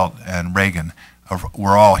 and Reagan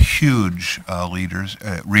were all huge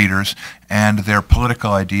readers, and their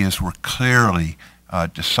political ideas were clearly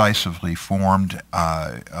decisively formed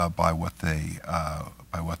by what they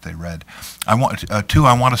read. I want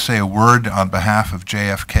to say a word on behalf of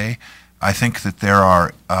JFK. I think that there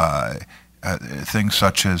are things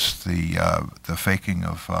such as the faking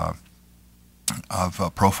of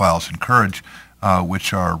profiles in courage,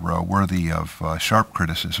 which are worthy of sharp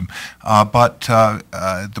criticism. But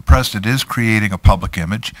the president is creating a public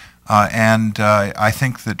image, and I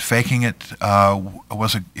think that faking it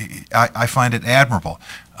I find it admirable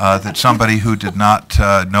that somebody who did not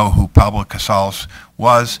know who Pablo Casals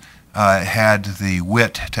was had the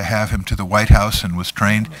wit to have him to the White House and was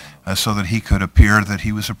trained so that he could appear that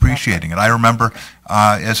he was appreciating it. I remember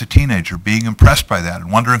as a teenager being impressed by that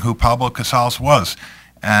and wondering who Pablo Casals was,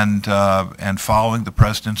 and following the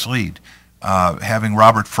president's lead. Having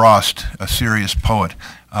Robert Frost, a serious poet,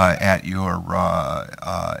 at your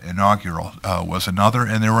inaugural was another,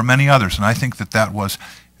 and there were many others. And I think that that was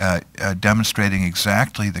demonstrating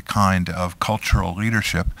exactly the kind of cultural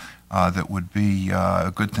leadership that would be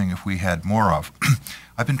a good thing if we had more of.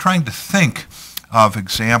 I've been trying to think of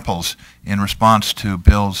examples in response to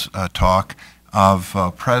Bill's talk of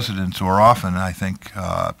presidents, or often I think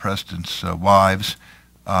presidents' wives,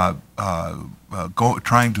 trying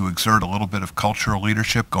to exert a little bit of cultural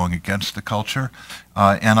leadership, going against the culture.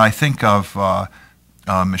 And I think of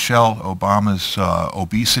Michelle Obama's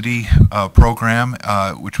obesity program,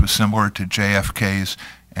 which was similar to JFK's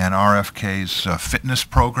and RFK's fitness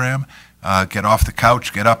program. Get off the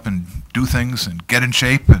couch, get up and do things, and get in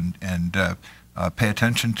shape, and pay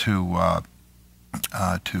attention to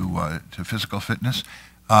physical fitness.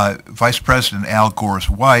 Vice President Al Gore's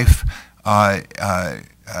wife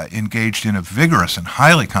engaged in a vigorous and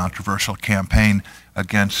highly controversial campaign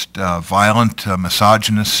against violent,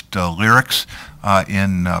 misogynist lyrics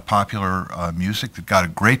in popular music that got a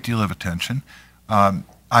great deal of attention.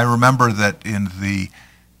 I remember that it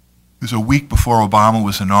was a week before Obama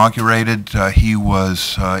was inaugurated. He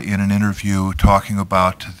was in an interview talking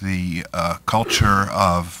about the culture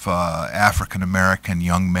of African American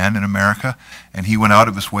young men in America, and he went out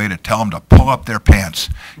of his way to tell them to pull up their pants.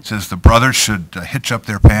 He says the brothers should hitch up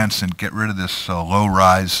their pants and get rid of this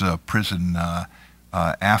low-rise prison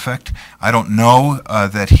affect. I don't know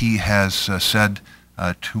that he has said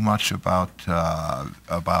too much about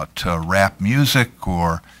rap music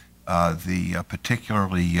or the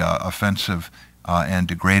particularly offensive and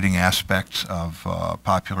degrading aspects of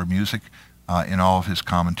popular music in all of his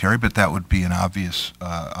commentary, but that would be an obvious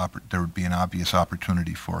there would be an obvious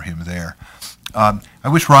opportunity for him there. I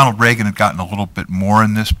wish Ronald Reagan had gotten a little bit more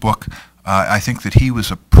in this book. I think that he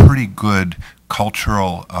was a pretty good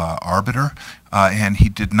cultural arbiter, and he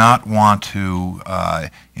did not want to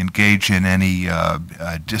engage in any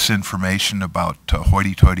disinformation about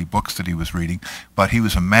hoity-toity books that he was reading, but he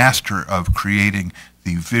was a master of creating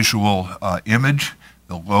the visual image,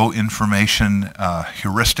 the low information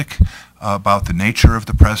heuristic about the nature of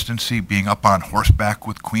the presidency, being up on horseback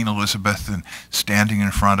with Queen Elizabeth and standing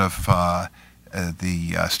in front of in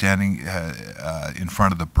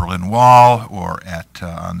front of the Berlin Wall or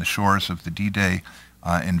on the shores of the D-Day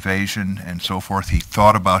invasion and so forth. He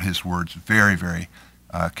thought about his words very, very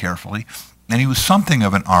carefully, and he was something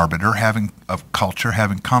of an arbiter, of culture,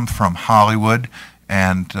 having come from Hollywood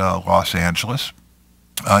and Los Angeles.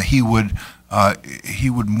 He would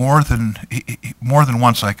more than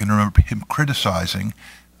once, I can remember him criticizing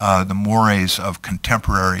the mores of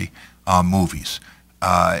contemporary movies.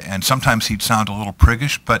 And sometimes he'd sound a little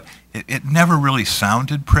priggish, but it never really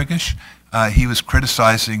sounded priggish. He was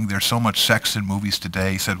criticizing there's so much sex in movies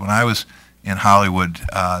today. He said, when I was in Hollywood,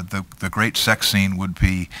 the great sex scene would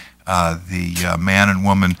be the man and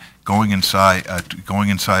woman going inside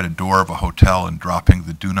a door of a hotel and dropping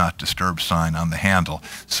the "Do Not Disturb" sign on the handle.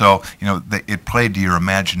 So it played to your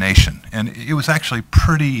imagination, and it was actually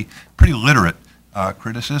pretty literate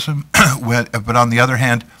criticism. But on the other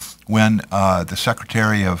hand, when the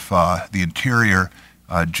Secretary of the Interior,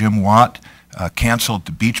 Jim Watt, canceled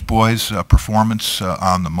the Beach Boys performance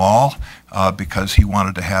on the Mall because he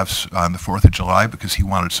wanted to have, on the 4th of July, because he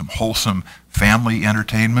wanted some wholesome family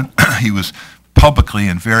entertainment, he was publicly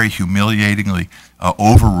and very humiliatingly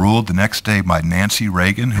overruled the next day by Nancy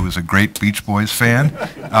Reagan, who was a great Beach Boys fan.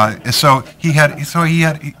 So he had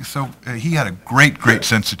a great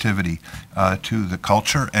sensitivity to the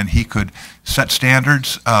culture, and he could set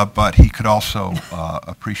standards, but he could also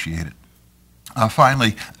appreciate it.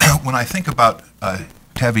 Finally, when I think about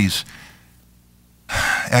Tevi's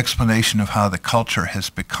explanation of how the culture has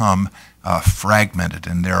become fragmented,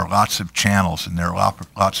 and there are lots of channels and there are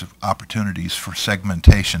lots of opportunities for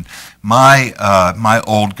segmentation. My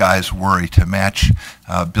old guy's worry, to match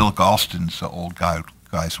Bill Galston's old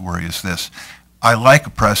guy's worry, is this: I like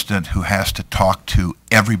a president who has to talk to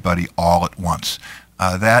everybody all at once.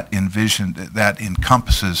 That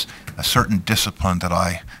encompasses a certain discipline that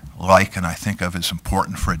I like and I think of as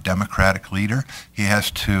important for a democratic leader. He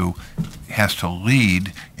has to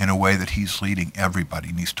lead in a way that he's leading everybody,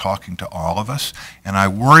 and he's talking to all of us. And I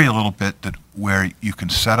worry a little bit that where you can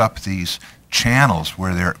set up these channels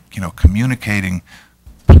where they're communicating,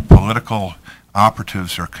 political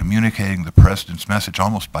operatives are communicating the president's message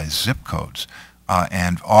almost by zip codes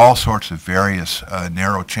and all sorts of various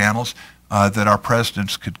narrow channels, that our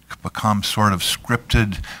presidents could become sort of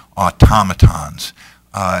scripted automatons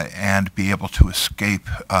and be able to escape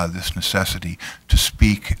this necessity to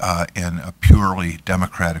speak in a purely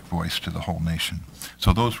democratic voice to the whole nation.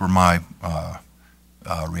 So those were my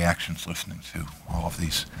reactions listening to all of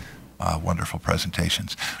these wonderful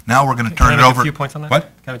presentations. Now we're going to turn it over. Can I make a few points on that? What?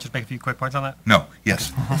 Can I just make a few quick points on that? No.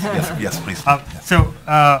 Yes. yes, please. So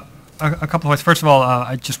a couple of points. First of all,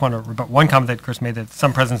 I just want to rebut one comment that Chris made, that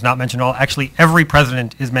some presidents not mentioned at all. Actually, every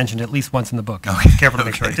president is mentioned at least once in the book. Okay. Careful to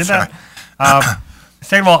make sure I did sorry. that.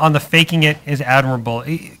 Second of all, on the faking it is admirable.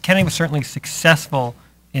 Kenny was certainly successful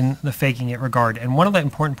in the faking it regard. And one of the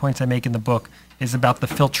important points I make in the book is about the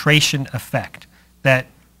filtration effect. That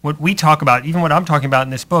what we talk about, even what I'm talking about in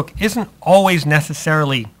this book, isn't always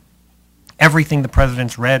necessarily everything the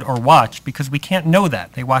president's read or watched, because we can't know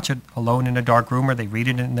that. They watch it alone in a dark room or they read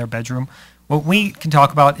it in their bedroom. What we can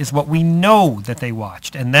talk about is what we know that they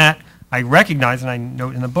watched, and that I recognize, and I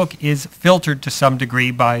note in the book, is filtered to some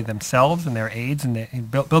degree by themselves and their aides.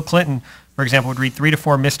 And Bill Clinton, for example, would read 3 to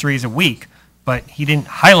 4 mysteries a week, but he didn't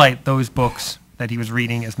highlight those books that he was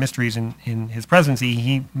reading as mysteries in his presidency.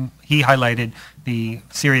 He highlighted the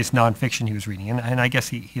serious nonfiction he was reading, and I guess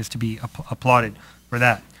he is to be applauded for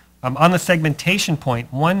that. On the segmentation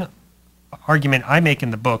point, one argument I make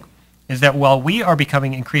in the book is that while we are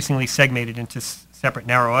becoming increasingly segmented into separate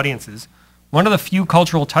narrow audiences, one of the few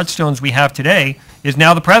cultural touchstones we have today is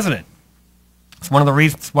now the president. It's one of the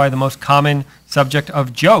reasons why the most common subject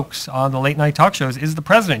of jokes on the late night talk shows is the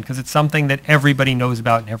president, because it's something that everybody knows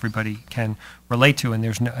about and everybody can relate to. And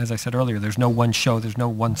there's no, as I said earlier, there's no one show, there's no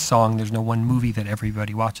one song, there's no one movie that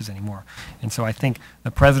everybody watches anymore. And so I think the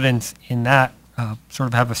presidents in that sort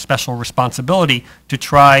of have a special responsibility to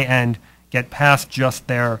try and get past just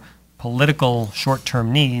their political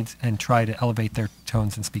short-term needs and try to elevate their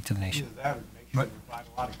tones and speak to the nation. That would make sure you provide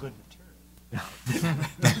a lot of good material.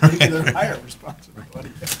 Maybe higher responsibility.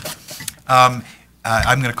 I'm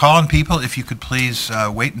going to call on people. If you could please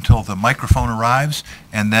wait until the microphone arrives,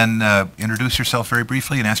 and then introduce yourself very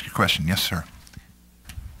briefly and ask your question. Yes, sir.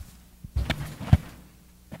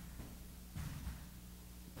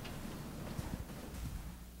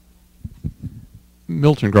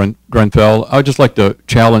 Milton Grenfell, I would just like to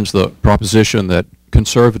challenge the proposition that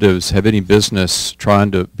conservatives have any business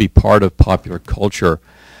trying to be part of popular culture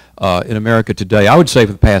in America today. I would say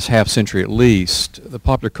for the past half century at least, the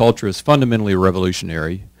popular culture is fundamentally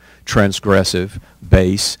revolutionary, transgressive,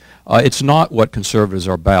 base. It's not what conservatives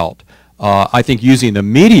are about. I think using the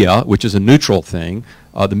media, which is a neutral thing,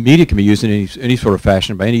 the media can be used in any sort of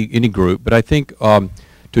fashion by any group, but I think to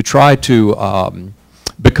try to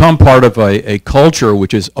become part of a culture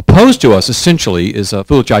which is opposed to us essentially is a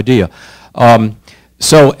foolish idea.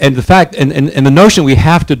 So, and the fact, and the notion we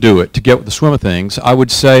have to do it to get with the swim of things, I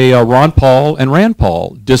would say Ron Paul and Rand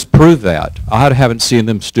Paul disprove that. I haven't seen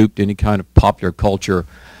them stoop to any kind of popular culture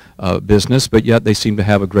business, but yet they seem to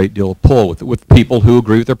have a great deal of pull with people who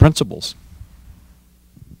agree with their principles.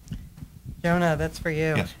 Jonah, that's for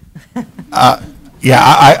you. Yes. Yeah,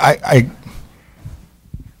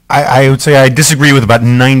 I would say I disagree with about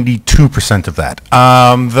 92% of that.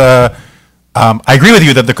 I agree with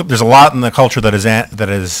you that there's a lot in the culture that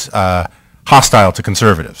is hostile to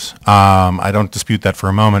conservatives. I don't dispute that for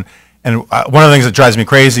a moment. And one of the things that drives me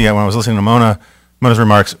crazy when I was listening to Mona's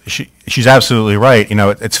remarks, she's absolutely right. You know,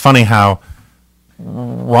 it's funny how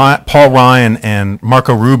Paul Ryan and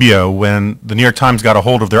Marco Rubio, when the New York Times got a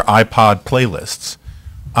hold of their iPod playlists,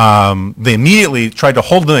 they immediately tried to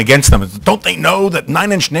hold them against them. Don't they know that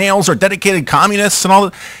Nine Inch Nails are dedicated communists and all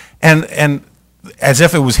that? And as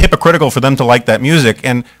if it was hypocritical for them to like that music.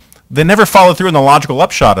 And they never followed through in the logical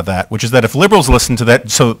upshot of that, which is that if liberals listen to that,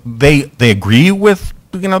 so they agree with,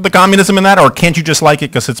 you know, the communism in that, or can't you just like it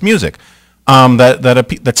because it's music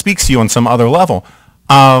that speaks to you on some other level?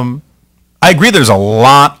 I agree there's a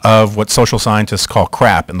lot of what social scientists call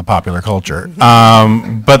crap in the popular culture,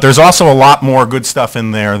 but there's also a lot more good stuff in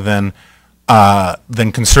there than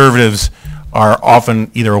conservatives are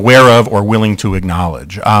often either aware of or willing to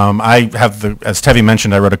acknowledge. I have, as Tevi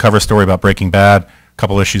mentioned, I wrote a cover story about Breaking Bad a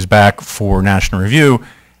couple issues back for National Review.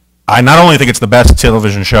 I not only think it's the best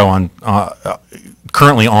television show on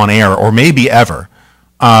currently on air, or maybe ever,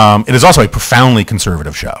 it is also a profoundly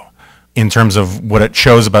conservative show in terms of what it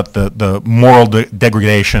shows about the moral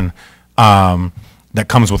degradation that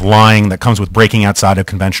comes with lying, that comes with breaking outside of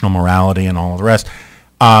conventional morality and all of the rest.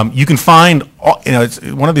 You can find, you know, it's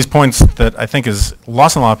one of these points that I think is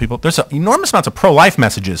lost on a lot of people. There's enormous amounts of pro-life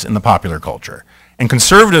messages in the popular culture. And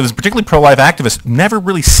conservatives, particularly pro-life activists, never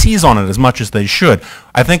really seize on it as much as they should.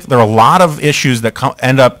 I think there are a lot of issues that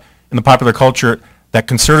end up in the popular culture that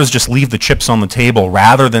conservatives just leave the chips on the table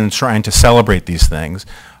rather than trying to celebrate these things.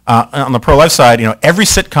 On the pro-life side, you know, every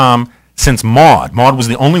sitcom since Maude was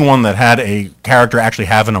the only one that had a character actually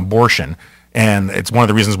have an abortion, and it's one of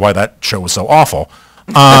the reasons why that show was so awful.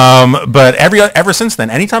 But ever since then,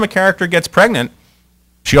 anytime a character gets pregnant,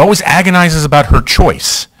 she always agonizes about her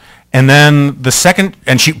choice. And then but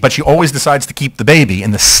she always decides to keep the baby.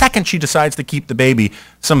 And the second she decides to keep the baby,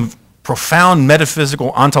 some profound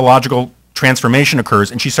metaphysical, ontological transformation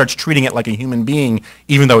occurs, and she starts treating it like a human being,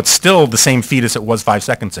 even though it's still the same fetus it was 5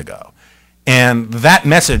 seconds ago. And that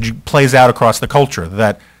message plays out across the culture.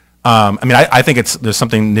 That I mean, I think there's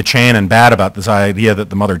something Nietzschean and bad about this idea that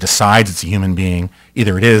the mother decides it's a human being.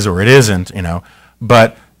 Either it is or it isn't, you know.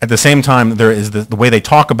 But at the same time, there is the way they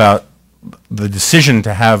talk about the decision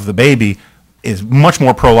to have the baby is much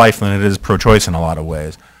more pro-life than it is pro-choice in a lot of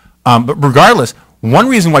ways. But regardless, one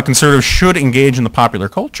reason why conservatives should engage in the popular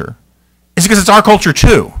culture is because it's our culture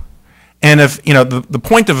too. And if, you know, the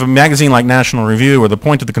point of a magazine like National Review or the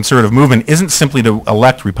point of the conservative movement isn't simply to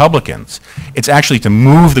elect Republicans, it's actually to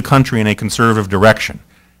move the country in a conservative direction.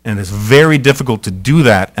 And it is very difficult to do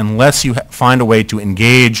that unless you find a way to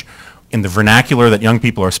engage in the vernacular that young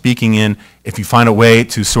people are speaking in, if you find a way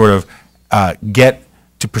to sort of get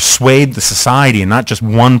to persuade the society and not just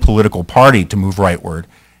one political party to move rightward.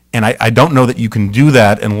 And I don't know that you can do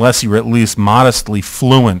that unless you're at least modestly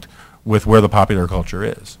fluent with where the popular culture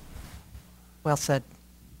is. Well said.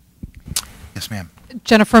 Yes, ma'am.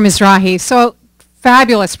 Jennifer Mizrahi. So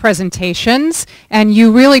fabulous presentations, and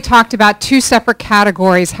you really talked about two separate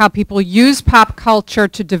categories, how people use pop culture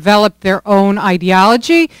to develop their own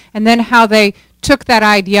ideology, and then how they took that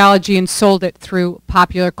ideology and sold it through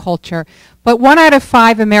popular culture. But 1 out of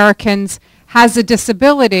 5 Americans has a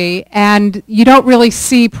disability, and you don't really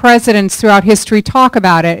see presidents throughout history talk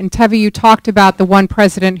about it. And Tevi, you talked about the one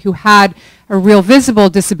president who had a real visible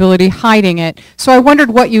disability hiding it. So I wondered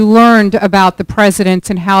what you learned about the presidents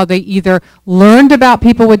and how they either learned about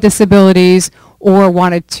people with disabilities or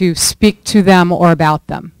wanted to speak to them or about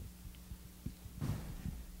them.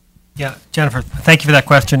 Yeah, Jennifer, thank you for that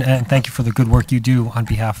question, and thank you for the good work you do on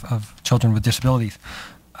behalf of children with disabilities.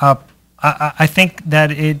 I think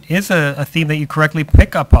that it is a theme that you correctly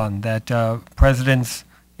pick up on, that presidents,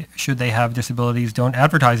 should they have disabilities, don't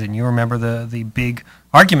advertise it. And you remember the big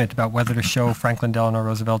argument about whether to show Franklin Delano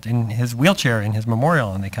Roosevelt in his wheelchair in his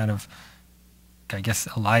memorial, and they kind of, I guess,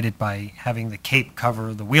 allied it by having the cape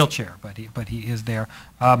cover the wheelchair, but he is there.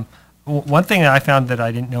 One thing that I found that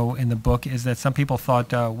I didn't know in the book is that some people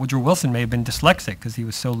thought Woodrow Wilson may have been dyslexic because he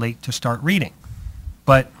was so late to start reading.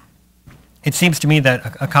 But it seems to me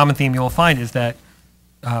that a common theme you will find is that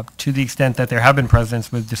to the extent that there have been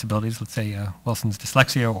presidents with disabilities, let's say Wilson's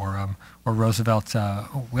dyslexia or Roosevelt's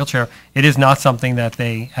wheelchair, it is not something that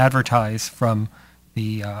they advertise from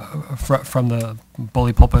the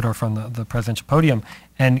bully pulpit or from the presidential podium.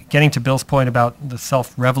 And getting to Bill's point about the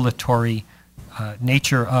self-revelatory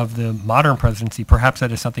nature of the modern presidency, perhaps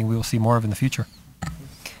that is something we will see more of in the future.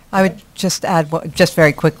 I would just add, just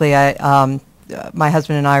very quickly, my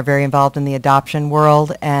husband and I are very involved in the adoption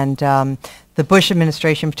world, and the Bush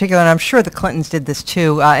administration in particular, and I'm sure the Clintons did this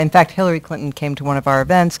too. In fact, Hillary Clinton came to one of our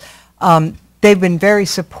events. They've been very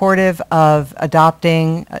supportive of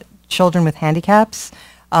adopting children with handicaps.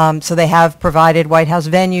 So they have provided White House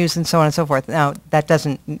venues and so on and so forth. Now, that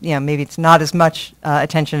doesn't, maybe it's not as much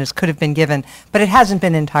attention as could have been given, but it hasn't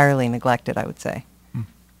been entirely neglected, I would say.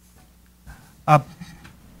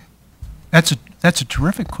 That's a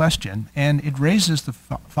terrific question, and it raises the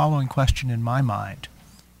following question in my mind.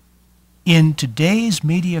 In today's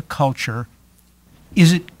media culture,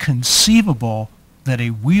 is it conceivable that a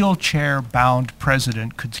wheelchair-bound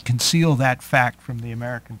president could conceal that fact from the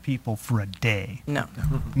American people for a day? No.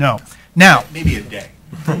 No. Now, Maybe a day.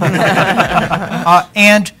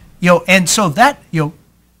 and so that,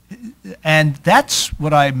 and that's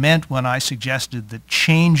what I meant when I suggested that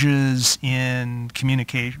changes in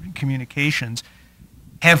communications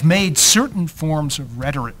have made certain forms of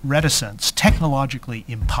reticence technologically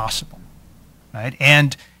impossible, right?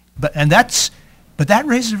 But that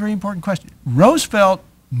raises a very important question. Roosevelt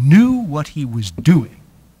knew what he was doing,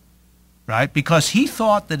 right? Because he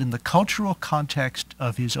thought that in the cultural context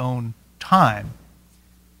of his own time,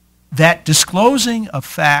 that disclosing a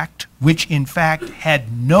fact which in fact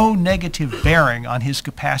had no negative bearing on his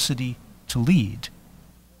capacity to lead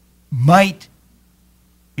might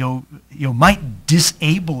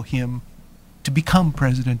disable him to become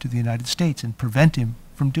president of the United States and prevent him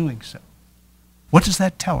from doing so. What does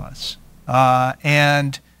that tell us?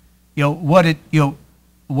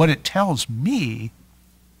 What it tells me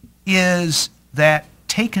is that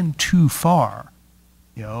taken too far,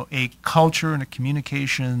 a culture and a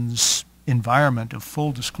communications environment of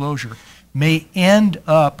full disclosure may end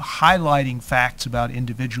up highlighting facts about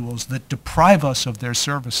individuals that deprive us of their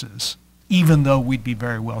services, even though we'd be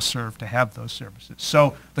very well served to have those services.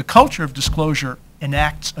 So the culture of disclosure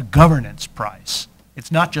enacts a governance price.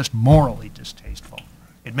 It's not just morally distasteful.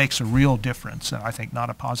 It makes a real difference, and I think not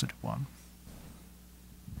a positive one.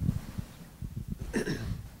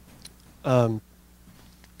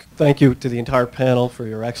 Thank you to the entire panel for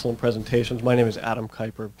your excellent presentations. My name is Adam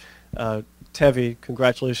Kuiper. Tevi,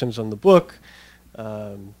 congratulations on the book.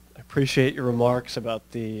 I appreciate your remarks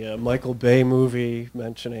about the Michael Bay movie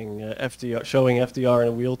mentioning FDR, showing FDR in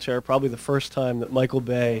a wheelchair. Probably the first time that Michael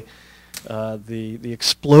Bay, the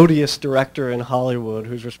explodious director in Hollywood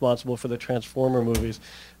who's responsible for the Transformer movies,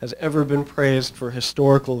 has ever been praised for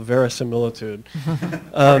historical verisimilitude.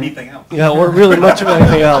 Or anything else. Yeah, or really much of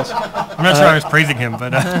anything else. I'm not sure I was praising him,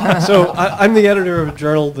 but... So I'm the editor of a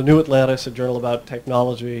journal, The New Atlantis, a journal about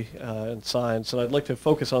technology and science, and I'd like to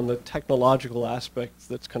focus on the technological aspects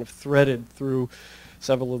that's kind of threaded through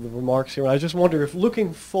several of the remarks here. And I just wonder if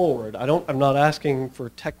looking forward, I'm not asking for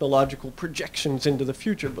technological projections into the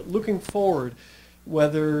future, but looking forward,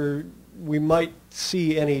 whether we might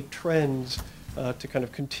see any trends to kind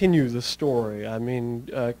of continue the story. I mean,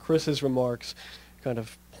 Chris's remarks kind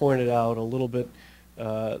of pointed out a little bit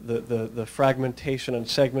the fragmentation and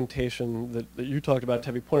segmentation that you talked about,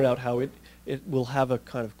 Tevi, pointed out how it will have a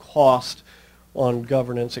kind of cost on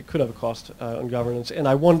governance. It could have a cost on governance. And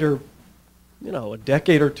I wonder, a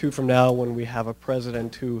decade or two from now, when we have a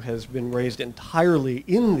president who has been raised entirely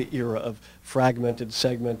in the era of fragmented,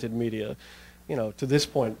 segmented media, to this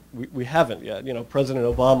point, we haven't yet. President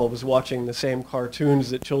Obama was watching the same cartoons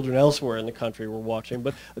that children elsewhere in the country were watching.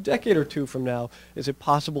 But a decade or two from now, is it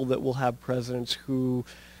possible that we'll have presidents who,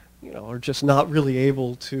 are just not really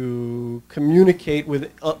able to communicate with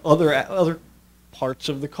other parts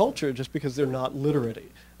of the culture just because they're not literate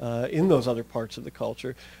in those other parts of the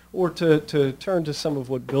culture? Or to turn to some of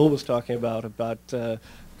what Bill was talking about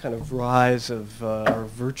kind of rise of our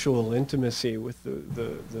virtual intimacy with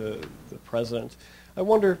the president. I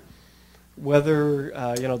wonder whether,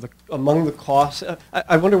 among the costs,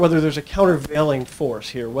 I wonder whether there's a countervailing force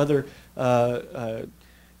here, whether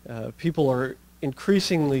people are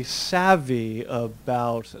increasingly savvy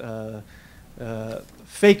about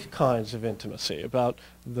fake kinds of intimacy, about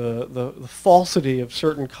the falsity of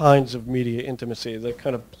certain kinds of media intimacy, the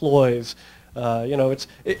kind of ploys.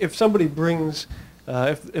 If somebody brings,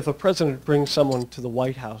 if a president brings someone to the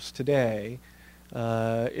White House today,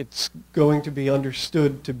 it's going to be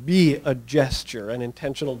understood to be a gesture, an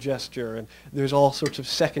intentional gesture, and there's all sorts of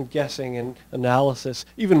second guessing and analysis,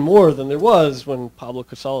 even more than there was when Pablo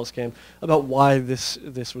Casals came, about why this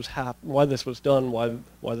was why this was done,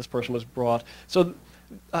 why this person was brought. So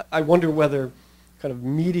I wonder whether kind of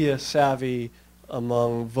media savvy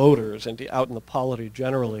among voters and out in the polity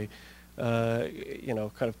generally,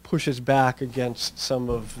 kind of pushes back against some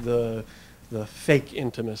of the fake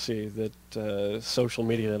intimacy that social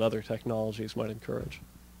media and other technologies might encourage.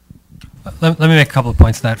 Let me make a couple of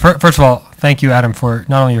points to that. First of all, thank you, Adam, for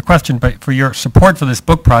not only your question, but for your support for this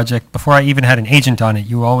book project. Before I even had an agent on it,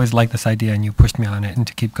 you always liked this idea and you pushed me on it and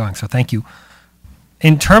to keep going, so thank you.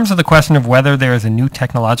 In terms of the question of whether there is a new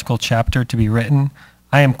technological chapter to be written,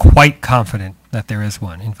 I am quite confident that there is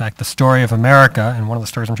one. In fact, the story of America, and one of the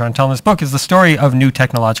stories I'm trying to tell in this book, is the story of new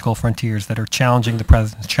technological frontiers that are challenging the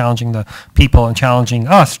presidents, challenging the people, and challenging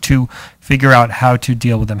us to figure out how to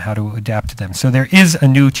deal with them, how to adapt to them. So there is a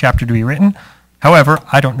new chapter to be written. However,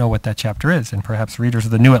 I don't know what that chapter is, and perhaps readers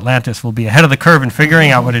of the New Atlantis will be ahead of the curve in figuring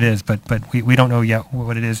out what it is, but we don't know yet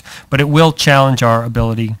what it is. But it will challenge our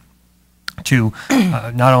ability to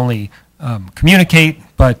not only communicate,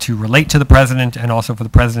 but to relate to the president, and also for the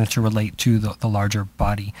president to relate to the larger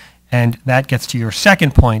body. And that gets to your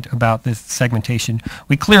second point about this segmentation.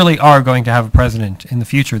 We clearly are going to have a president in the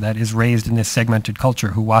future that is raised in this segmented culture,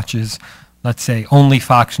 who watches, let's say, only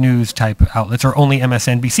Fox News type outlets or only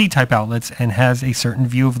MSNBC type outlets, and has a certain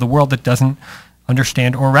view of the world that doesn't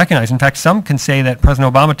understand or recognize. In fact, some can say that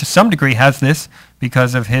President Obama to some degree has this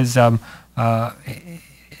because of his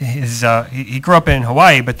he grew up in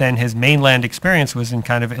Hawaii, but then his mainland experience was in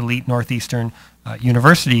kind of elite northeastern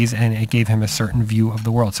universities, and it gave him a certain view of the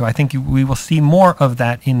world. So I think we will see more of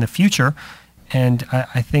that in the future, and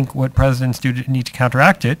I think what presidents do to need to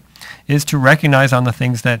counteract it is to recognize on the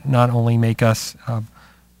things that not only make us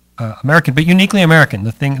American, but uniquely American,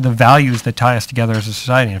 the values that tie us together as a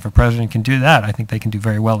society. And if a president can do that, I think they can do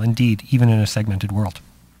very well indeed, even in a segmented world.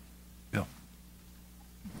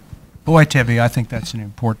 Boy, Tevye, I think that's an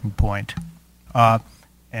important point.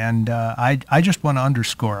 And I just want to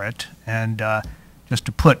underscore it, and just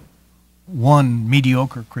to put one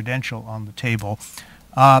mediocre credential on the table.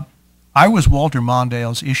 I was Walter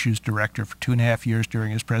Mondale's issues director for 2.5 years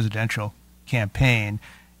during his presidential campaign,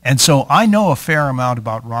 and so I know a fair amount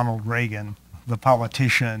about Ronald Reagan, the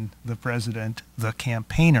politician, the president, the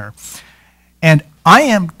campaigner. And I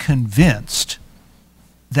am convinced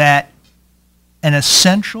that an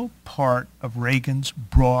essential part of Reagan's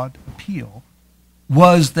broad appeal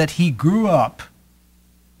was that he grew up,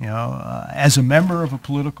 as a member of a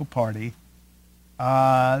political party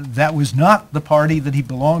that was not the party that he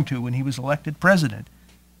belonged to when he was elected president.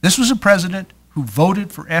 This was a president who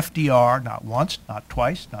voted for FDR not once, not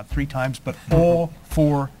twice, not 3 times, but all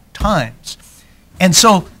 4 times. And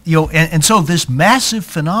so, and so this massive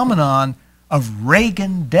phenomenon of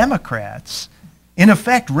Reagan Democrats, in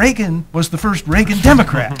effect, Reagan was the first Reagan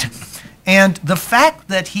Democrat. And the fact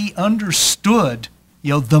that he understood,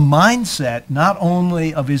 the mindset not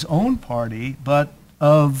only of his own party, but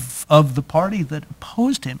of the party that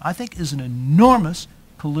opposed him, I think is an enormous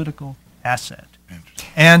political asset.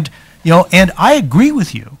 And, and I agree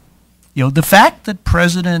with you. The fact that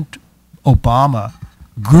President Obama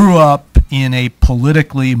grew up in a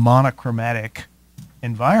politically monochromatic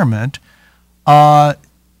environment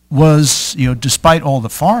was, despite all the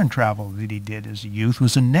foreign travel that he did as a youth,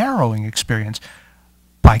 was a narrowing experience.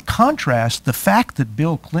 By contrast, the fact that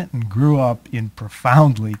Bill Clinton grew up in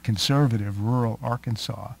profoundly conservative rural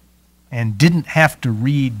Arkansas and didn't have to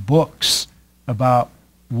read books about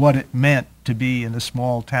what it meant to be in a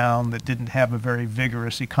small town that didn't have a very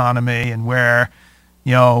vigorous economy, and where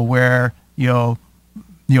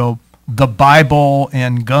the Bible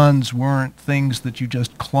and guns weren't things that you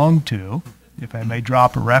just clung to, if I may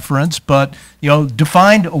drop a reference, but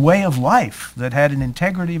defined a way of life that had an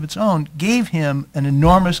integrity of its own, gave him an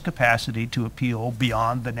enormous capacity to appeal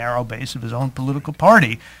beyond the narrow base of his own political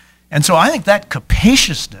party. And so I think that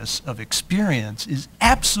capaciousness of experience is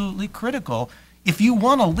absolutely critical if you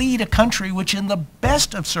want to lead a country which in the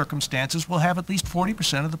best of circumstances will have at least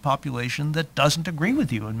 40% of the population that doesn't agree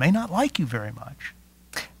with you and may not like you very much.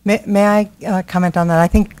 May I comment on that? I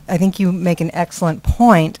think you make an excellent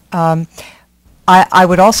point. I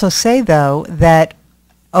would also say, though, that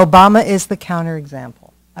Obama is the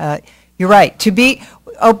counterexample. You're right.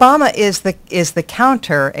 Obama is the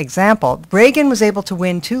counter example. Reagan was able to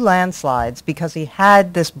win 2 landslides because he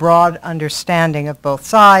had this broad understanding of both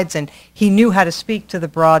sides, and he knew how to speak to the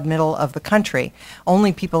broad middle of the country.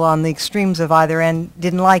 Only people on the extremes of either end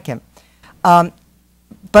didn't like him.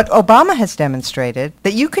 But Obama has demonstrated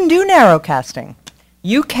that you can do narrow casting.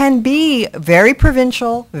 You can be very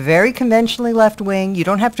provincial, very conventionally left-wing. You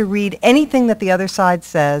don't have to read anything that the other side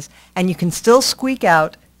says, and you can still squeak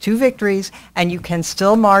out 2 victories, and you can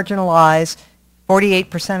still marginalize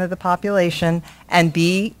 48% of the population and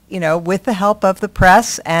be, with the help of the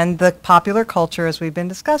press and the popular culture, as we've been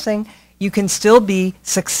discussing, you can still be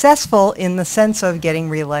successful in the sense of getting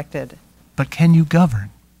reelected. But can you govern?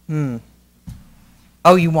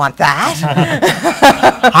 Oh, you want that?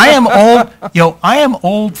 I am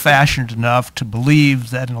old-fashioned enough to believe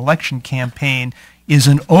that an election campaign is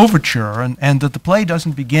an overture and that the play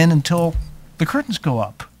doesn't begin until the curtains go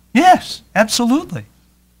up. Yes, absolutely.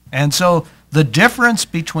 And so the difference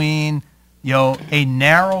between a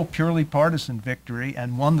narrow, purely partisan victory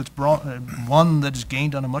and one that is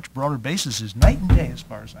gained on a much broader basis is night and day, as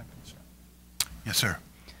far as I'm concerned. Yes, sir.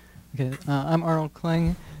 Okay, I'm Arnold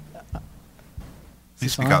Kling.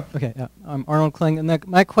 Please speak up. Okay, I'm Arnold Kling, and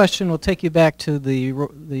my question will take you back to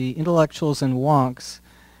the intellectuals and wonks.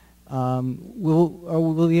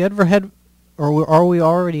 Will you ever head, or are we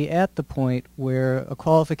already at the point where a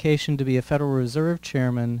qualification to be a Federal Reserve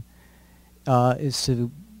chairman is to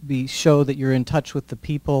show that you're in touch with the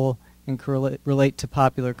people and relate to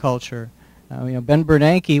popular culture? Ben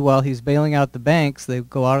Bernanke, while he's bailing out the banks, they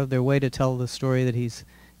go out of their way to tell the story that he's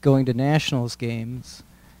going to Nationals games.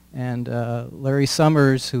 And Larry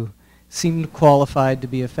Summers, who seemed qualified to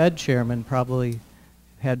be a Fed chairman, probably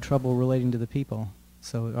had trouble relating to the people.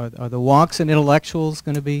 So are the wonks and intellectuals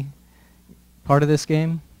going to be part of this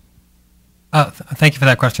game? Thank you for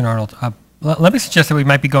that question, Arnold. Let me suggest that we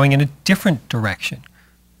might be going in a different direction.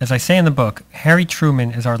 As I say in the book, Harry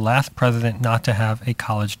Truman is our last president not to have a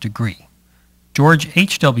college degree. George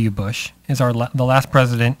H.W. Bush is the last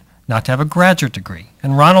president not to have a graduate degree.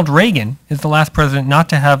 And Ronald Reagan is the last president not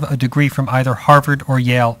to have a degree from either Harvard or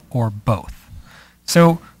Yale or both.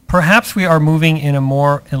 So perhaps we are moving in a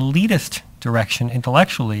more elitist direction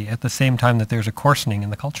intellectually at the same time that there's a coarsening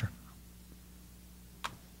in the culture.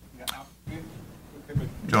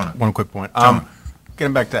 Jonah. One quick point.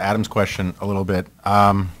 Getting back to Adam's question a little bit.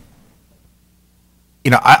 I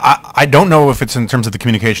don't know if it's in terms of the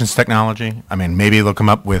communications technology. I mean, maybe they'll come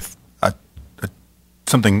up with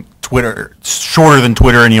something Twitter shorter than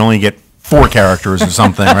Twitter, and you only get 4 characters or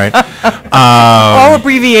something, right? All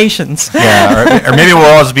abbreviations. Yeah, or maybe we'll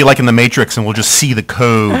all just be like in the Matrix, and we'll just see the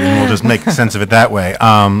code, and we'll just make sense of it that way.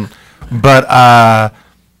 But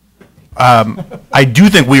I do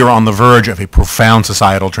think we are on the verge of a profound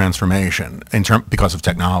societal transformation because of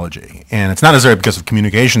technology, and it's not necessarily because of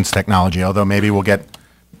communications technology, although maybe we'll get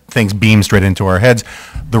things beamed straight into our heads.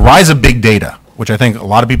 The rise of big data, which I think a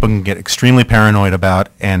lot of people can get extremely paranoid about,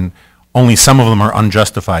 and only some of them are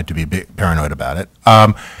unjustified to be paranoid about it,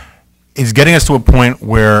 is getting us to a point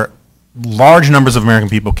where large numbers of American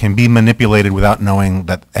people can be manipulated without knowing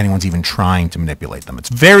that anyone's even trying to manipulate them. It's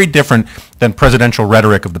very different than presidential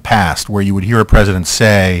rhetoric of the past, where you would hear a president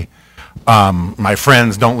say, my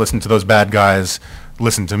friends, don't listen to those bad guys,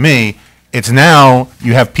 listen to me. It's now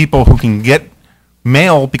you have people who can get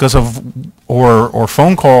mail because of, or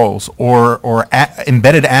phone calls, or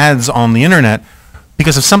embedded ads on the internet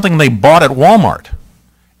because of something they bought at Walmart.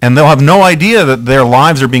 And they'll have no idea that their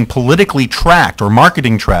lives are being politically tracked or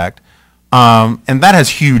marketing tracked. And that has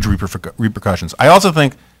huge repercussions. I also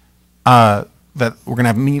think that we're going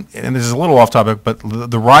to have, and this is a little off topic, but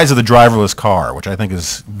the rise of the driverless car, which I think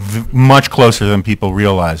is much closer than people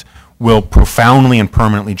realize, will profoundly and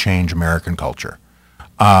permanently change American culture.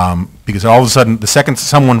 Because all of a sudden, the second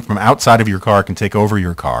someone from outside of your car can take over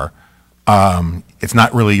your car, it's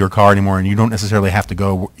not really your car anymore, and you don't necessarily have to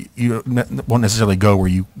go. You won't necessarily go where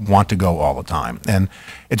you want to go all the time. And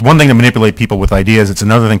it's one thing to manipulate people with ideas. It's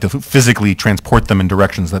another thing to physically transport them in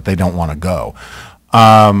directions that they don't want to go.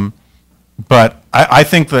 But I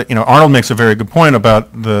think that, you know, Arnold makes a very good point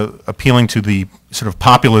about the appealing to the sort of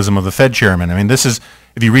populism of the Fed chairman. I mean, this is,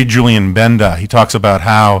 if you read Julian Benda, he talks about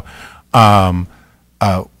how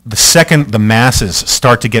the second the masses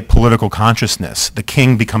start to get political consciousness, the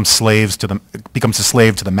king becomes a slave to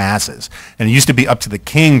the masses. And it used to be up to the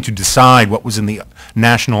king to decide what was in the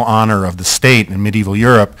national honor of the state in medieval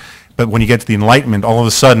Europe. But when you get to the Enlightenment, all of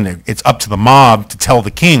a sudden it's up to the mob to tell the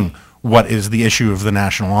king what is the issue of the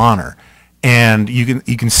national honor. And you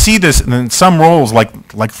can see this in some roles,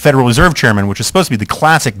 like Federal Reserve Chairman, which is supposed to be the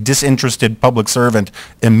classic disinterested public servant,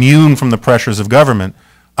 immune from the pressures of government,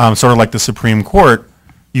 sort of like the Supreme Court.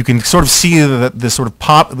 You can sort of see that this sort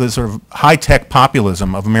of high-tech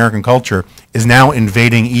populism of American culture is now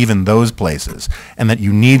invading even those places, and that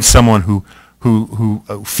you need someone who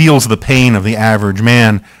feels the pain of the average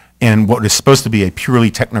man in what is supposed to be a purely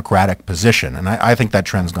technocratic position. And I think that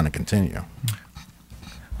trend is going to continue.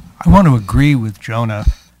 I want to agree with Jonah,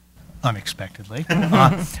 unexpectedly,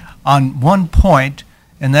 on one point,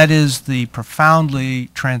 and that is the profoundly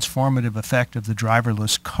transformative effect of the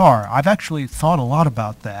driverless car. I've actually thought a lot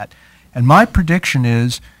about that, and my prediction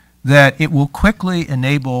is that it will quickly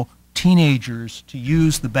enable teenagers to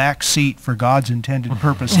use the back seat for God's intended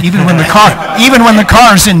purpose, even when the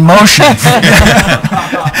car's in motion.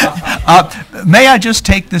 May I just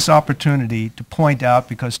take this opportunity to point out,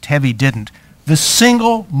 because Tevi didn't, the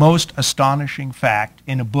single most astonishing fact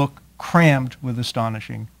in a book crammed with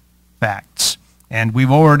astonishing facts. And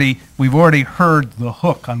we've already heard the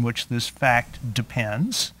hook on which this fact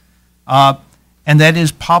depends, and that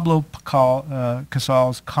is Pablo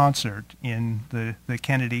Casal's concert in the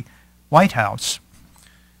Kennedy White House.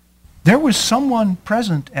 There was someone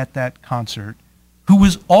present at that concert who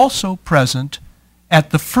was also present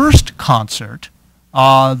at the first concert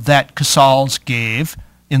that Casals gave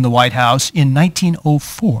in the White House in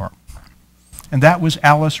 1904. And that was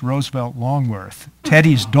Alice Roosevelt Longworth,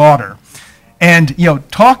 Teddy's daughter. And, you know,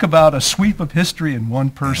 talk about a sweep of history in one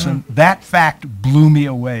person. That fact blew me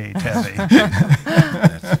away, Teddy.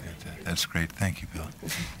 That's great. Thank you, Bill.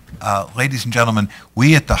 Ladies and gentlemen,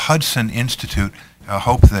 we at the Hudson Institute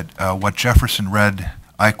hope that what Jefferson read,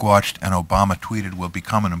 Ike watched, and Obama tweeted will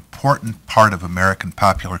become an important part of American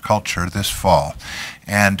popular culture this fall.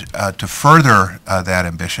 And to further that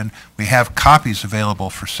ambition, we have copies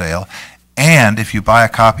available for sale. And if you buy a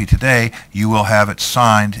copy today, you will have it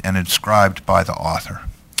signed and inscribed by the author.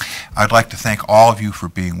 I'd like to thank all of you for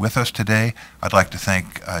being with us today. I'd like to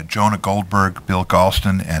thank Jonah Goldberg, Bill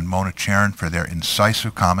Galston, and Mona Charon for their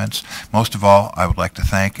incisive comments. Most of all, I would like to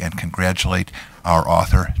thank and congratulate our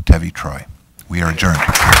author, Tevi Troy. We are adjourned.